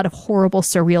with a lot of horrible,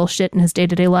 surreal shit in his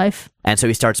day-to-day life. And so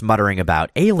he starts muttering about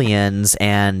aliens,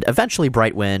 and eventually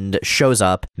Brightwind shows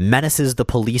up, menaces the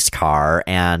police car,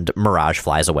 and Mirage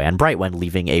flies away on Brightwind,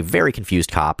 leaving a very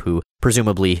confused cop who,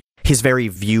 presumably, his very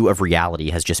view of reality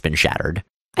has just been shattered.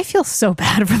 I feel so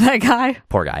bad for that guy.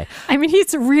 Poor guy. I mean,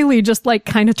 he's really just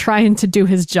kind of trying to do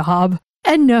his job.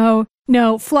 And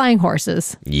no, flying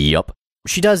horses. Yup.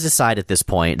 She does decide at this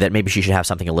point that maybe she should have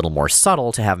something a little more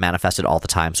subtle to have manifested all the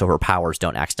time so her powers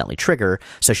don't accidentally trigger.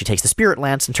 So she takes the Spirit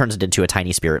Lance and turns it into a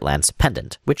tiny Spirit Lance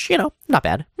pendant, which, not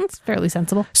bad. It's fairly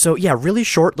sensible. So yeah, really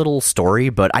short little story,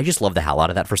 but I just love the hell out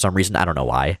of that for some reason. I don't know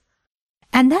why.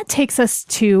 And that takes us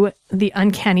to the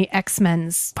Uncanny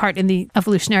X-Men's part in the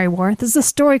Evolutionary War. This is a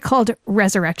story called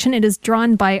Resurrection. It is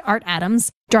drawn by Art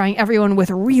Adams, drawing everyone with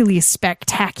really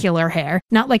spectacular hair.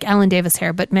 Not like Alan Davis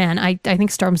hair, but man, I think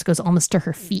Storm's goes almost to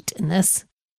her feet in this.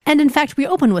 And in fact, we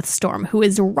open with Storm, who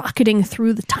is rocketing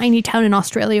through the tiny town in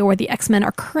Australia where the X-Men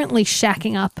are currently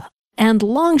shacking up. And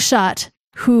Longshot,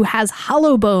 who has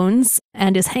hollow bones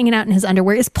and is hanging out in his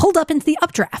underwear, is pulled up into the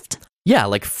updraft.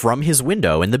 Yeah, from his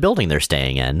window in the building they're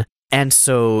staying in. And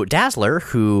so Dazzler,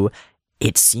 who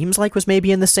it seems like was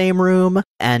maybe in the same room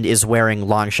and is wearing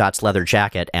Longshot's leather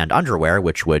jacket and underwear,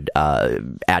 which would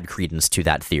add credence to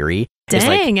that theory.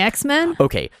 Dang, X-Men.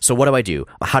 Okay, so what do?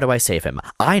 How do I save him?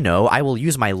 I know, I will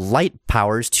use my light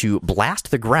powers to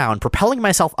blast the ground, propelling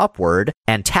myself upward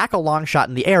and tackle Longshot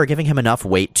in the air, giving him enough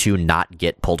weight to not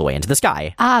get pulled away into the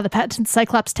sky. Ah, the patented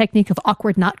Cyclops technique of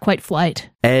awkward not quite flight.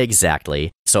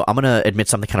 Exactly. So I'm going to admit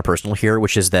something kind of personal here,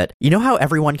 which is that, you know how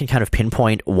everyone can kind of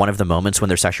pinpoint one of the moments when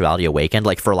their sexuality awakened?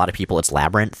 Like for a lot of people, it's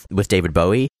Labyrinth with David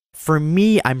Bowie. For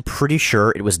me, I'm pretty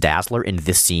sure it was Dazzler in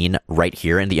this scene right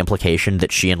here, and the implication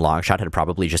that she and Longshot had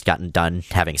probably just gotten done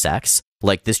having sex.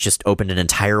 Like, this just opened an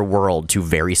entire world to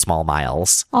very small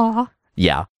miles. Aw.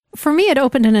 Yeah. For me, it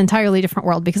opened an entirely different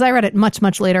world because I read it much,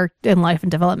 much later in life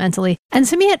and developmentally. And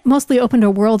to me, it mostly opened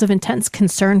a world of intense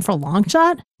concern for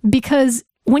Longshot because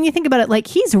when you think about it, like,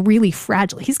 he's really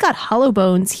fragile. He's got hollow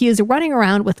bones. He is running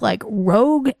around with like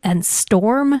Rogue and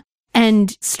Storm,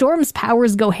 and Storm's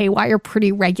powers go haywire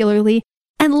pretty regularly.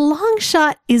 And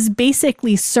Longshot is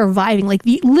basically surviving. Like,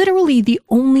 literally the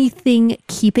only thing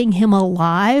keeping him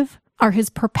alive are his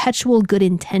perpetual good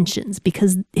intentions,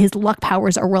 because his luck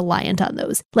powers are reliant on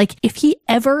those. Like, if he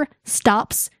ever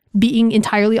stops being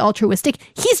entirely altruistic,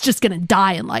 he's just going to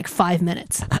die in like 5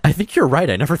 minutes. I think you're right.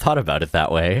 I never thought about it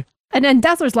that way. And then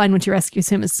Dazzler's line when she rescues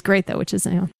him is great, though, which is,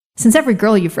 since every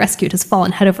girl you've rescued has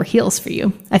fallen head over heels for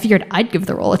you, I figured I'd give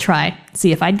the role a try,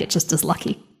 see if I'd get just as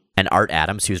lucky. And Art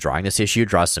Adams, who's drawing this issue,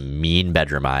 draws some mean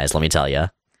bedroom eyes, let me tell you.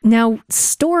 Now,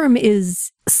 Storm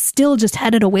is still just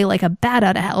headed away like a bat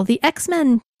out of hell. The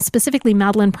X-Men, specifically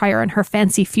Madeline Pryor and her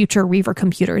fancy future Reaver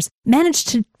computers, managed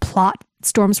to plot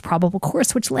Storm's probable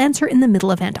course, which lands her in the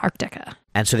middle of Antarctica.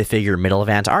 And so they figure middle of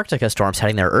Antarctica, Storm's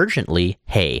heading there urgently.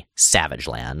 Hey, Savage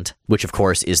Land, which of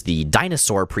course is the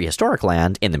dinosaur prehistoric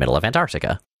land in the middle of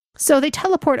Antarctica. So they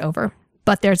teleport over,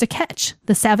 but there's a catch.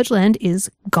 The Savage Land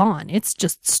is gone. It's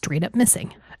just straight up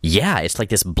missing. Yeah, it's like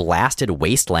this blasted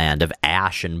wasteland of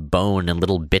ash and bone and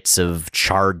little bits of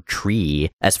charred tree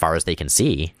as far as they can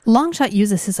see. Longshot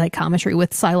uses his psychometry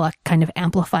with Psylocke kind of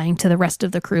amplifying to the rest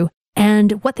of the crew.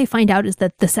 And what they find out is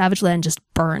that the Savage Land just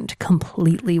burned,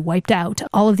 completely wiped out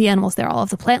all of the animals there, all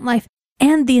of the plant life,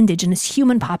 and the indigenous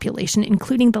human population,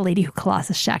 including the lady who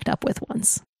Colossus shacked up with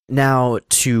once. Now,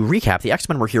 to recap, the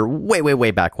X-Men were here way, way,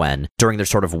 way back when, during their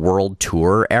sort of world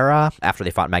tour era, after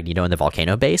they fought Magneto in the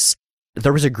volcano base.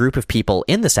 There was a group of people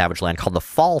in the Savage Land called the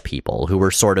Fall People, who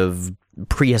were sort of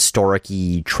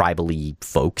prehistoric-y, tribal-y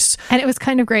folks. And it was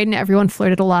kind of great, and everyone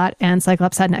flirted a lot, and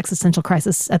Cyclops had an existential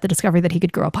crisis at the discovery that he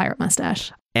could grow a pirate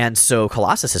mustache. And so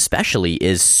Colossus especially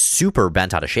is super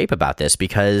bent out of shape about this,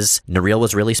 because Nereel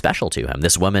was really special to him,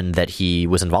 this woman that he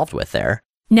was involved with there.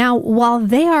 Now, while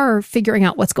they are figuring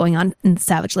out what's going on in the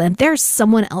Savage Land, there's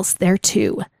someone else there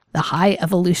too, the High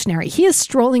Evolutionary. He is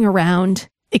strolling around,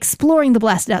 exploring the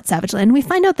blasted out Savage Land. We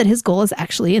find out that his goal is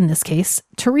actually, in this case,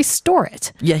 to restore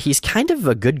it. Yeah, he's kind of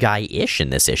a good guy-ish in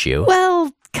this issue.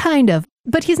 Well, kind of.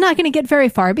 But he's not going to get very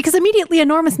far, because immediately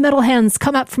enormous metal hands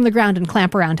come up from the ground and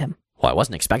clamp around him. Well, I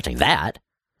wasn't expecting that.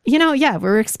 Yeah, we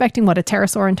were expecting, a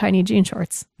pterosaur in tiny jean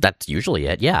shorts. That's usually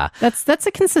it, yeah. That's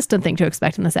a consistent thing to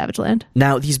expect in the Savage Land.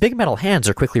 Now, these big metal hands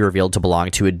are quickly revealed to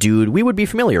belong to a dude we would be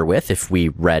familiar with if we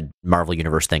read Marvel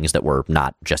Universe things that were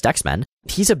not just X-Men.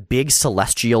 He's a big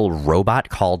celestial robot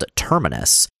called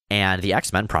Terminus, and the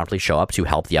X-Men promptly show up to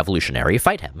help the Evolutionary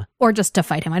fight him. Or just to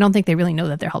fight him. I don't think they really know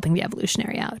that they're helping the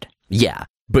Evolutionary out. Yeah.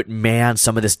 But man,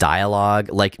 some of this dialogue,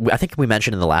 like, I think we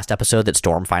mentioned in the last episode that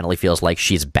Storm finally feels like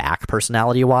she's back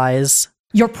personality-wise.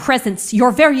 Your presence,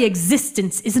 your very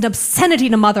existence is an obscenity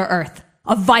to Mother Earth,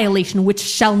 a violation which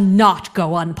shall not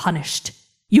go unpunished.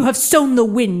 You have sown the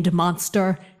wind,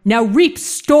 monster. Now reap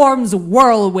Storm's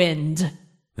whirlwind.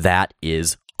 That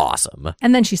is awesome.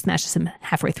 And then she smashes him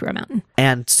halfway through a mountain.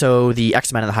 And so the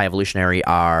X-Men and the High Evolutionary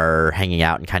are hanging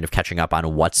out and kind of catching up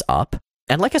on what's up.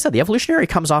 And like I said, the Evolutionary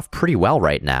comes off pretty well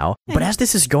right now. But as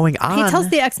this is going on... He tells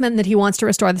the X-Men that he wants to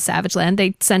restore the Savage Land.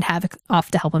 They send Havoc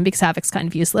off to help him because Havoc's kind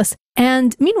of useless.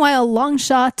 And meanwhile,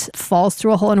 Longshot falls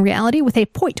through a hole in reality with a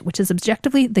point, which is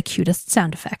objectively the cutest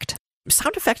sound effect.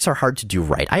 Sound effects are hard to do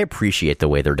right. I appreciate the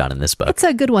way they're done in this book. It's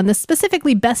a good one. The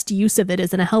specifically best use of it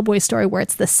is in a Hellboy story where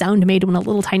it's the sound made when a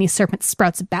little tiny serpent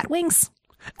sprouts bat wings.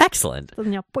 Excellent.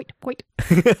 Point.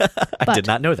 I did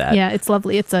not know that. Yeah, it's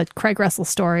lovely. It's a Craig Russell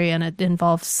story, and it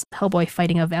involves Hellboy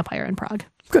fighting a vampire in Prague.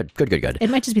 Good. It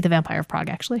might just be the Vampire of Prague,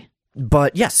 actually.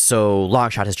 But yes, so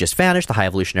Longshot has just vanished. The High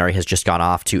Evolutionary has just gone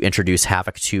off to introduce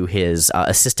Havoc to his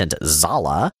assistant,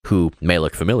 Zala, who may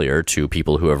look familiar to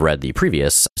people who have read the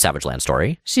previous Savage Land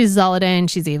story. She's Zoladane.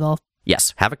 She's evil.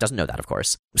 Yes, Havoc doesn't know that, of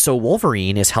course. So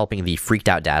Wolverine is helping the freaked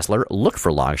out Dazzler look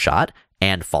for Longshot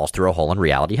and falls through a hole in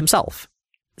reality himself.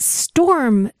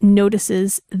 Storm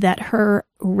notices that her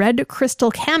red crystal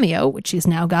cameo, which she's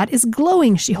now got, is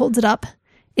glowing. She holds it up.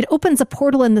 It opens a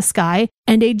portal in the sky,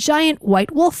 and a giant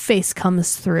white wolf face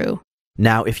comes through.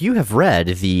 Now, if you have read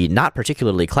the not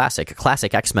particularly classic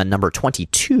X-Men number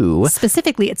 22...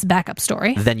 Specifically, its backup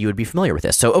story. Then you would be familiar with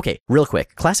this. So, okay, real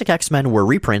quick. Classic X-Men were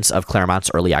reprints of Claremont's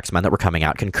early X-Men that were coming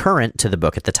out concurrent to the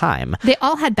book at the time. They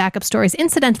all had backup stories.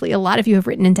 Incidentally, a lot of you have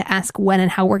written in to ask when and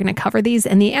how we're going to cover these,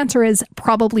 and the answer is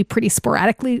probably pretty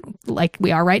sporadically, like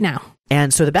we are right now.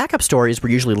 And so the backup stories were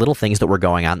usually little things that were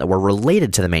going on that were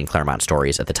related to the main Claremont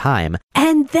stories at the time.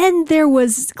 And then there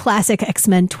was classic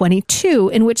X-Men 22,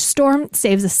 in which Storm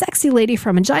saves a sexy lady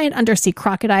from a giant undersea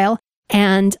crocodile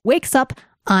and wakes up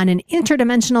on an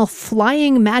interdimensional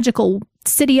flying magical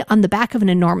city on the back of an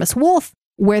enormous wolf.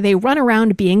 where they run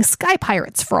around being sky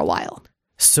pirates for a while.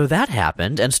 So that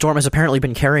happened, and Storm has apparently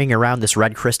been carrying around this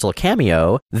red crystal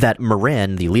cameo that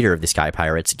Marin, the leader of the Sky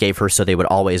Pirates, gave her so they would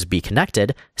always be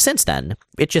connected. Since then,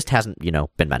 it just hasn't,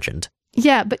 been mentioned.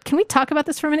 Yeah, but can we talk about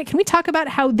this for a minute? Can we talk about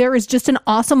how there is just an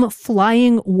awesome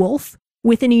flying wolf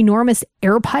with an enormous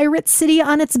air pirate city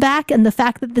on its back, and the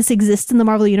fact that this exists in the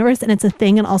Marvel Universe and it's a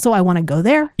thing, and also I want to go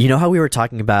there? You know how we were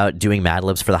talking about doing Mad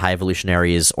Libs for the High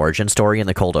Evolutionary's origin story in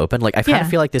the cold open? Like, I kind of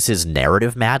feel like this is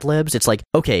narrative Mad Libs. It's like,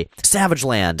 okay, Savage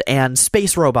Land and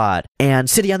Space Robot and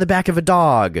City on the Back of a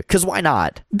Dog, because why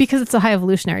not? Because it's a High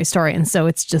Evolutionary story, and so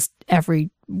it's just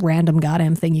every random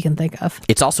goddamn thing you can think of.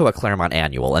 It's also a Claremont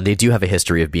annual, and they do have a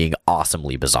history of being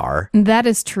awesomely bizarre. That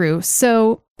is true.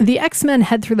 So the X-Men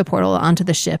head through the portal onto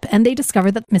the ship, and they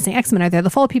discover that missing X-Men are there. The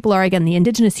Fall People are, again, the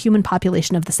indigenous human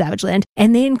population of the Savage Land,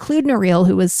 and they include Nereel,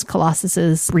 who was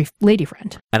Colossus's brief lady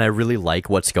friend. And I really like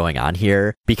what's going on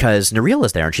here, because Nereel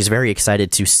is there, and she's very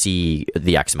excited to see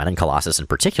the X-Men, and Colossus in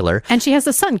particular. And she has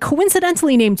a son,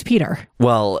 coincidentally named Peter.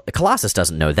 Well, Colossus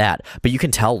doesn't know that, but you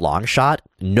can tell Longshot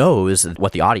knows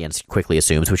what the audience quickly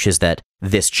assumes, which is that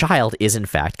this child is in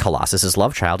fact Colossus's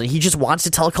love child, and he just wants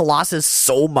to tell Colossus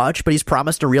so much, but he's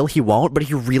promised Nereel he won't, but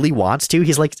he really wants to.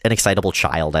 He's like an excitable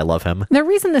child. I love him. The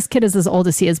reason this kid is as old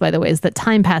as he is, by the way, is that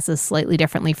time passes slightly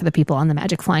differently for the people on the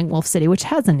Magic Flying Wolf City, which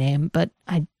has a name, but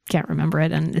I can't remember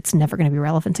it, and it's never going to be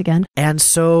relevant again. And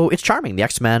so it's charming. The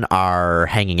X-Men are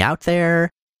hanging out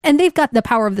there. And they've got the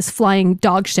power of this flying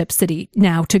dog ship city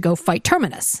now to go fight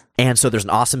Terminus. And so there's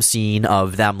an awesome scene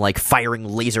of them like firing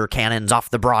laser cannons off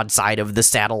the broadside of the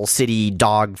Saddle City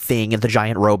dog thing and the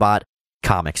giant robot.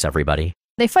 Comics, everybody.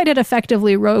 They fight it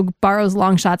effectively. Rogue borrows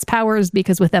Longshot's powers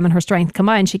because with them and her strength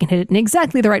combined, she can hit it in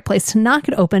exactly the right place to knock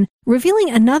it open, revealing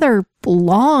another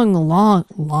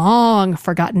long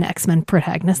forgotten X-Men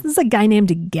protagonist. This is a guy named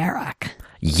Garak.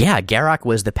 Yeah, Garak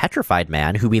was the petrified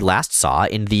man who we last saw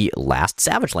in the last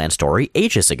Savage Land story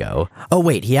ages ago. Oh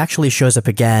wait, he actually shows up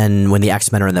again when the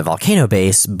X-Men are in the volcano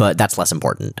base, but that's less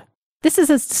important. This is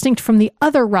as distinct from the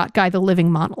other rot guy, the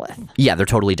living monolith. Yeah, they're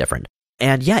totally different.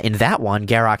 And yeah, in that one,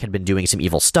 Garak had been doing some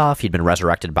evil stuff. He'd been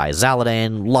resurrected by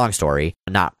Zaladin. Long story,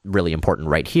 not really important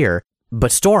right here.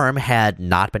 But Storm had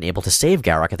not been able to save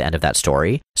Garak at the end of that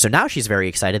story, so now she's very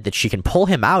excited that she can pull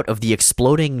him out of the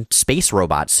exploding space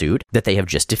robot suit that they have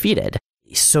just defeated.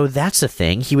 So that's a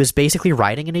thing. He was basically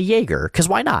riding in a Jaeger, because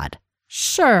why not?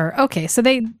 Sure. Okay, so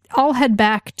they all head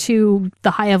back to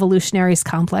the High Evolutionaries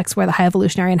complex, where the High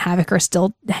Evolutionary and Havoc are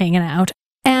still hanging out.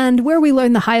 And where we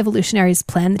learn the High Evolutionary's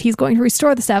plan that he's going to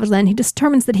restore the Savage Land, he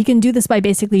determines that he can do this by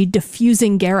basically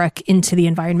diffusing Garak into the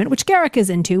environment, which Garak is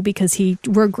into because he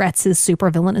regrets his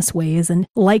supervillainous ways and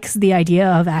likes the idea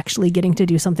of actually getting to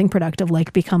do something productive,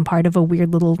 like become part of a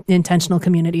weird little intentional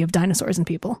community of dinosaurs and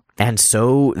people. And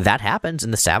so that happens,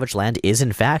 and the Savage Land is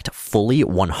in fact fully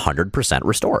 100%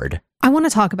 restored. I want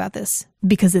to talk about this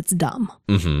because it's dumb.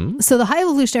 Mm-hmm. So the High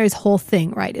Evolutionary's whole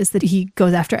thing, right, is that he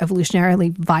goes after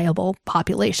evolutionarily viable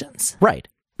populations. Right.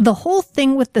 The whole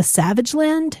thing with the Savage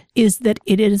Land is that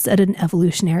it is at an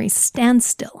evolutionary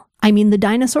standstill. I mean, the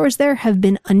dinosaurs there have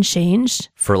been unchanged.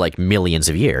 For like millions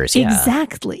of years, yeah.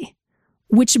 Exactly.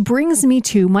 Which brings me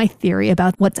to my theory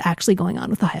about what's actually going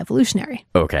on with the High Evolutionary.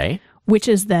 Okay. Which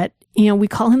is that, we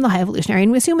call him the High Evolutionary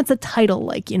and we assume it's a title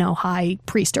like, High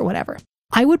Priest or whatever.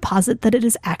 I would posit that it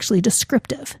is actually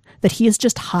descriptive, that he is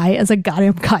just high as a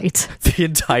goddamn kite. The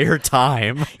entire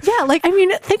time. Yeah,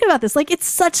 think about this. It's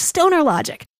such stoner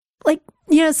logic.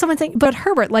 Someone saying, but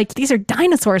Herbert, these are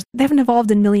dinosaurs. They haven't evolved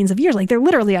in millions of years. They're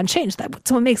literally unchanged.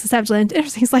 That's what makes the Savage Land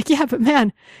interesting. He's like, yeah, but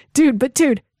man, dude,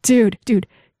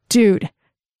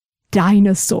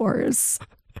 dinosaurs.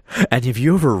 And have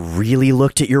you ever really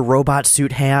looked at your robot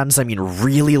suit hands? I mean,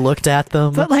 really looked at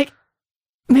them? But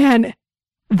man...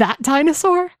 That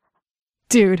dinosaur?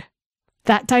 Dude,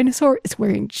 that dinosaur is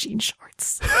wearing jean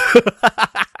shorts.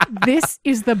 This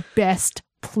is the best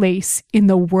place in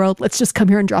the world. Let's just come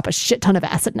here and drop a shit ton of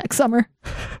acid next summer.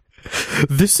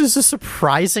 This is a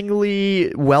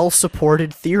surprisingly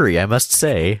well-supported theory, I must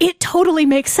say. It totally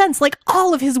makes sense.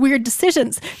 All of his weird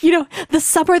decisions. The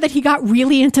summer that he got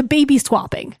really into baby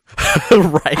swapping.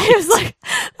 Right. I was like,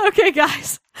 okay,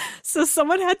 guys. So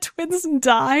someone had twins and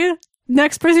died?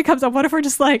 Next person comes up, what if we're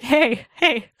just like, hey,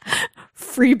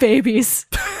 free babies.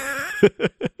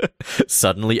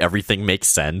 Suddenly everything makes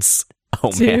sense.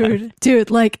 Oh, man. Dude,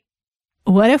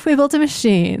 what if we built a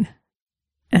machine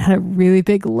and had a really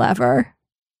big lever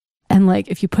and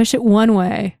if you push it one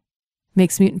way, it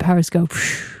makes mutant powers go,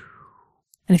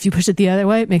 and if you push it the other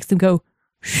way, it makes them go,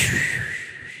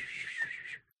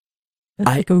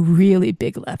 it's a really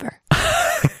big lever.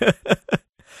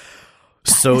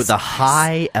 So the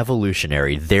High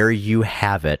Evolutionary, there you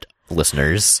have it,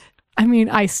 listeners. I mean,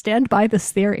 I stand by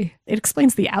this theory. It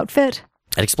explains the outfit.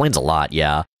 It explains a lot,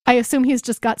 yeah. I assume he's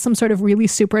just got some sort of really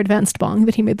super advanced bong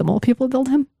that he made the mole people build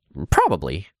him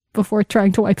Probably. before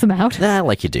trying to wipe them out.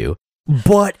 Like you do.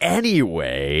 But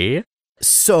anyway,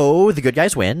 so the good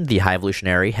guys win. The High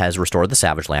Evolutionary has restored the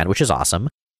Savage Land, which is awesome.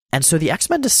 And so the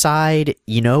X-Men decide,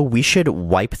 we should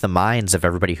wipe the minds of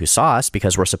everybody who saw us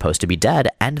because we're supposed to be dead.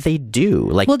 And they do.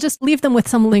 We'll just leave them with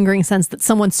some lingering sense that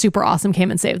someone super awesome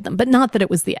came and saved them, but not that it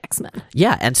was the X-Men.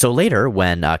 Yeah. And so later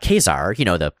when Kazar,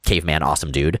 the caveman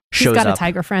awesome dude, shows up. He's got a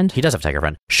tiger friend. He does have a tiger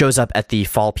friend. Shows up at the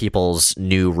Fall People's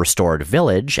new restored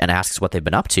village and asks what they've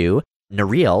been up to.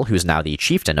 Nariel, who's now the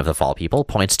chieftain of the Fall People,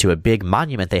 points to a big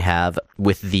monument they have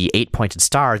with the 8-pointed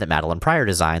star that Madeline Pryor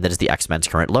designed that is the X-Men's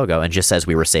current logo and just says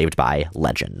we were saved by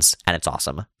legends. And it's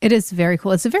awesome. It is very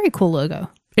cool. It's a very cool logo.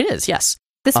 It is, yes.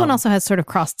 This one also has sort of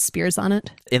crossed spears on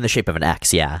it. In the shape of an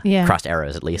X, yeah. Crossed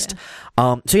arrows, at least.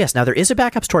 Yeah. So yes, now there is a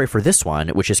backup story for this one,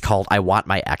 which is called I Want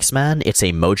My X-Men. It's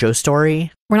a Mojo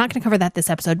story. We're not going to cover that this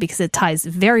episode because it ties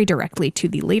very directly to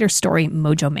the later story,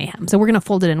 Mojo Mayhem. So we're going to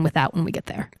fold it in with that when we get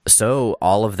there. So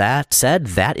all of that said,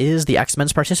 that is the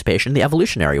X-Men's participation in the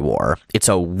Evolutionary War. It's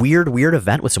a weird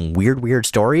event with some weird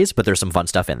stories, but there's some fun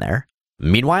stuff in there.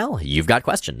 Meanwhile, you've got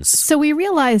questions. So we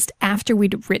realized after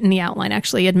we'd written the outline,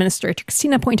 actually, Administrator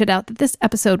Christina pointed out that this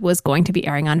episode was going to be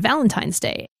airing on Valentine's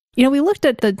Day. We looked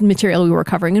at the material we were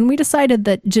covering and we decided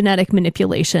that genetic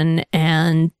manipulation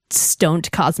and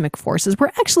stoned cosmic forces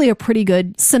were actually a pretty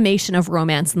good summation of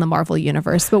romance in the Marvel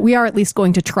Universe, but we are at least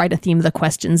going to try to theme the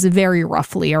questions very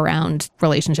roughly around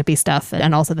relationship-y stuff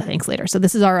and also the thanks later. So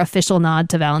this is our official nod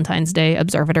to Valentine's Day.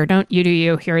 Observe it or don't, you do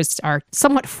you. Here's our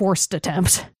somewhat forced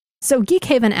attempt. So Geek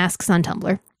Haven asks on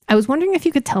Tumblr, I was wondering if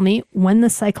you could tell me when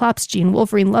the Cyclops Jean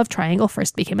Wolverine love triangle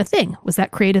first became a thing. Was that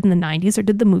created in the 90s or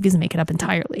did the movies make it up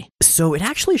entirely? So it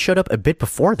actually showed up a bit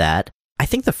before that. I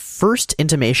think the first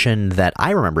intimation that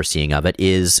I remember seeing of it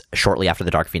is shortly after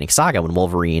the Dark Phoenix saga when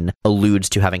Wolverine alludes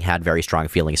to having had very strong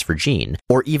feelings for Jean.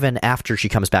 Or even after she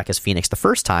comes back as Phoenix the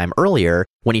first time earlier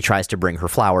when he tries to bring her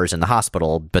flowers in the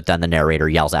hospital, but then the narrator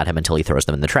yells at him until he throws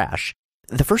them in the trash.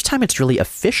 The first time it's really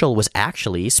official was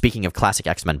actually, speaking of classic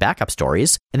X-Men backup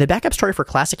stories, in the backup story for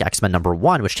classic X-Men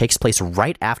 #1, which takes place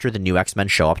right after the new X-Men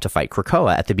show up to fight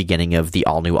Krakoa at the beginning of the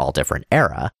all-new, all-different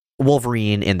era.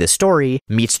 Wolverine, in this story,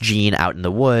 meets Jean out in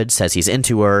the woods, says he's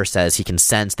into her, says he can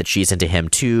sense that she's into him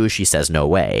too, she says no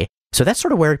way. So that's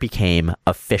sort of where it became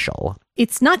official.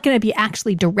 It's not going to be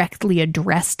actually directly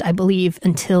addressed, I believe,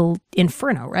 until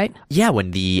Inferno, right? Yeah,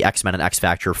 when the X-Men and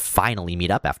X-Factor finally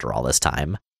meet up after all this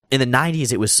time. In the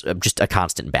 90s, it was just a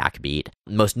constant backbeat.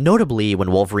 Most notably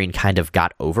when Wolverine kind of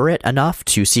got over it enough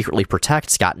to secretly protect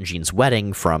Scott and Jean's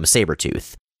wedding from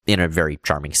Sabretooth in a very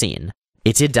charming scene.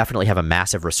 It did definitely have a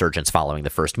massive resurgence following the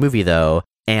first movie, though,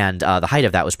 and the height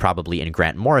of that was probably in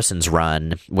Grant Morrison's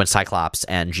run when Cyclops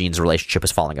and Jean's relationship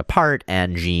was falling apart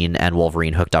and Jean and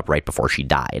Wolverine hooked up right before she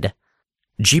died.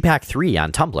 GPAC3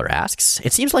 on Tumblr asks,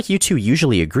 it seems like you two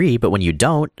usually agree, but when you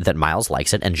don't, that Miles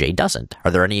likes it and Jay doesn't.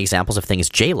 Are there any examples of things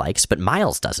Jay likes, but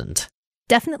Miles doesn't?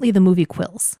 Definitely the movie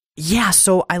Quills. Yeah,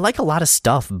 so I like a lot of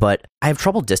stuff, but I have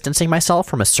trouble distancing myself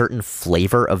from a certain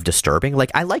flavor of disturbing.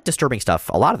 I like disturbing stuff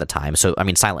a lot of the time, so,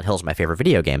 Silent Hill is my favorite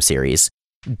video game series.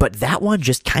 But that one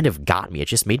just kind of got me. It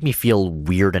just made me feel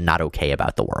weird and not okay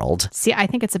about the world. See, I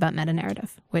think it's about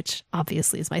meta-narrative, which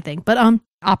obviously is my thing. But,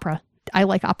 opera. I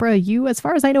like opera. You, as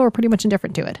far as I know, are pretty much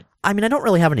indifferent to it. I don't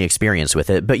really have any experience with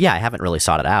it, but yeah, I haven't really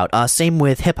sought it out. Same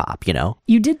with hip-hop,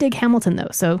 You did dig Hamilton, though,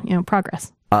 so,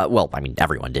 progress.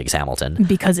 Everyone digs Hamilton.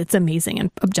 Because it's amazing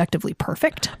and objectively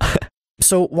perfect.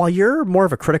 So while you're more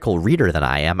of a critical reader than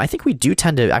I am, I think we do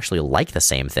tend to actually like the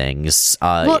same things.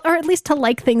 Or at least to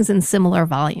like things in similar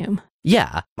volume.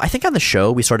 Yeah. I think on the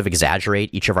show, we sort of exaggerate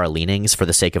each of our leanings for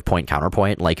the sake of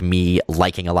point-counterpoint, like me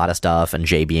liking a lot of stuff and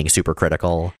Jay being super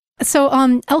critical. So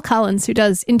Elle Collins, who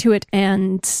does Intuit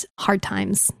and Hard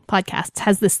Times podcasts,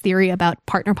 has this theory about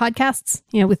partner podcasts,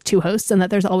 with two hosts, and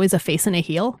that there's always a face and a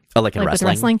heel. Oh, like in wrestling?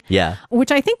 With wrestling. Yeah. Which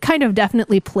I think kind of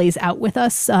definitely plays out with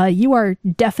us. You are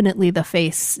definitely the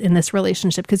face in this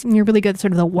relationship because you're really good at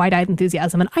sort of the wide-eyed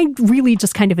enthusiasm, and I really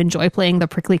just kind of enjoy playing the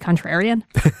prickly contrarian.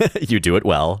 You do it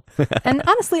well. And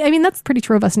honestly, that's pretty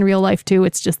true of us in real life, too.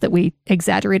 It's just that we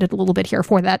exaggerated a little bit here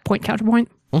for that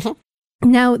point-counterpoint. Mm-hmm.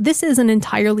 Now, this is an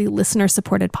entirely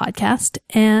listener-supported podcast,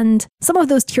 and some of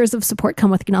those tiers of support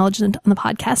come with acknowledgement on the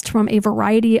podcast from a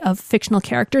variety of fictional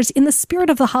characters. In the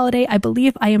spirit of the holiday, I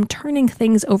believe I am turning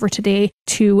things over today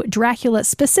to Dracula,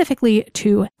 specifically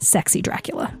to Sexy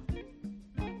Dracula.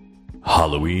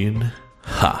 Halloween?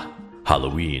 Ha!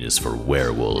 Halloween is for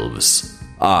werewolves.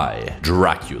 I,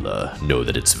 Dracula, know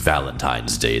that it's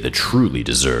Valentine's Day that truly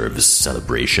deserves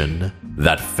celebration.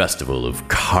 That festival of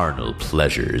carnal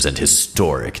pleasures and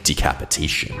historic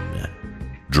decapitation.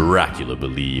 Dracula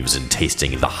believes in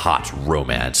tasting the hot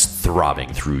romance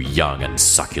throbbing through young and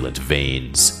succulent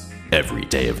veins every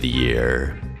day of the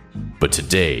year. But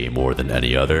today, more than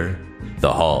any other,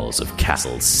 the halls of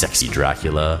Castle Sexy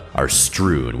Dracula are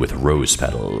strewn with rose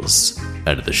petals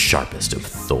and the sharpest of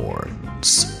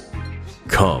thorns.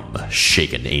 Come,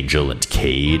 Shaken Angel and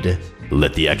Cade.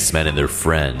 Let the X-Men and their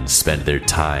friends spend their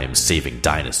time saving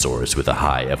dinosaurs with a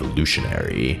high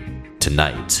evolutionary.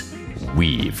 Tonight,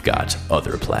 we've got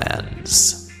other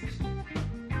plans.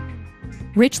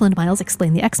 Rachel and Miles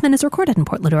Explain the X-Men is recorded in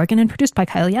Portland, Oregon, and produced by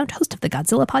Kyle Yount, host of the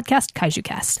Godzilla podcast,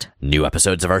 KaijuCast. New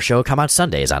episodes of our show come out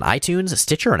Sundays on iTunes,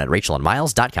 Stitcher, and at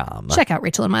RachelAndMiles.com. Check out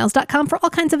RachelAndMiles.com for all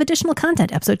kinds of additional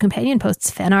content, episode companion posts,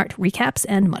 fan art, recaps,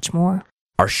 and much more.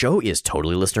 Our show is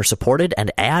totally listener-supported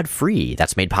and ad-free.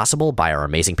 That's made possible by our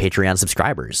amazing Patreon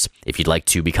subscribers. If you'd like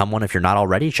to become one if you're not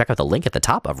already, check out the link at the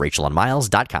top of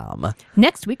RachelAndMiles.com.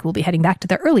 Next week, we'll be heading back to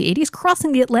the early 80s,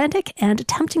 crossing the Atlantic, and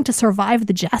attempting to survive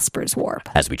the Jasper's Warp.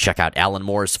 As we check out Alan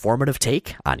Moore's formative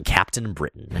take on Captain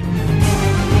Britain.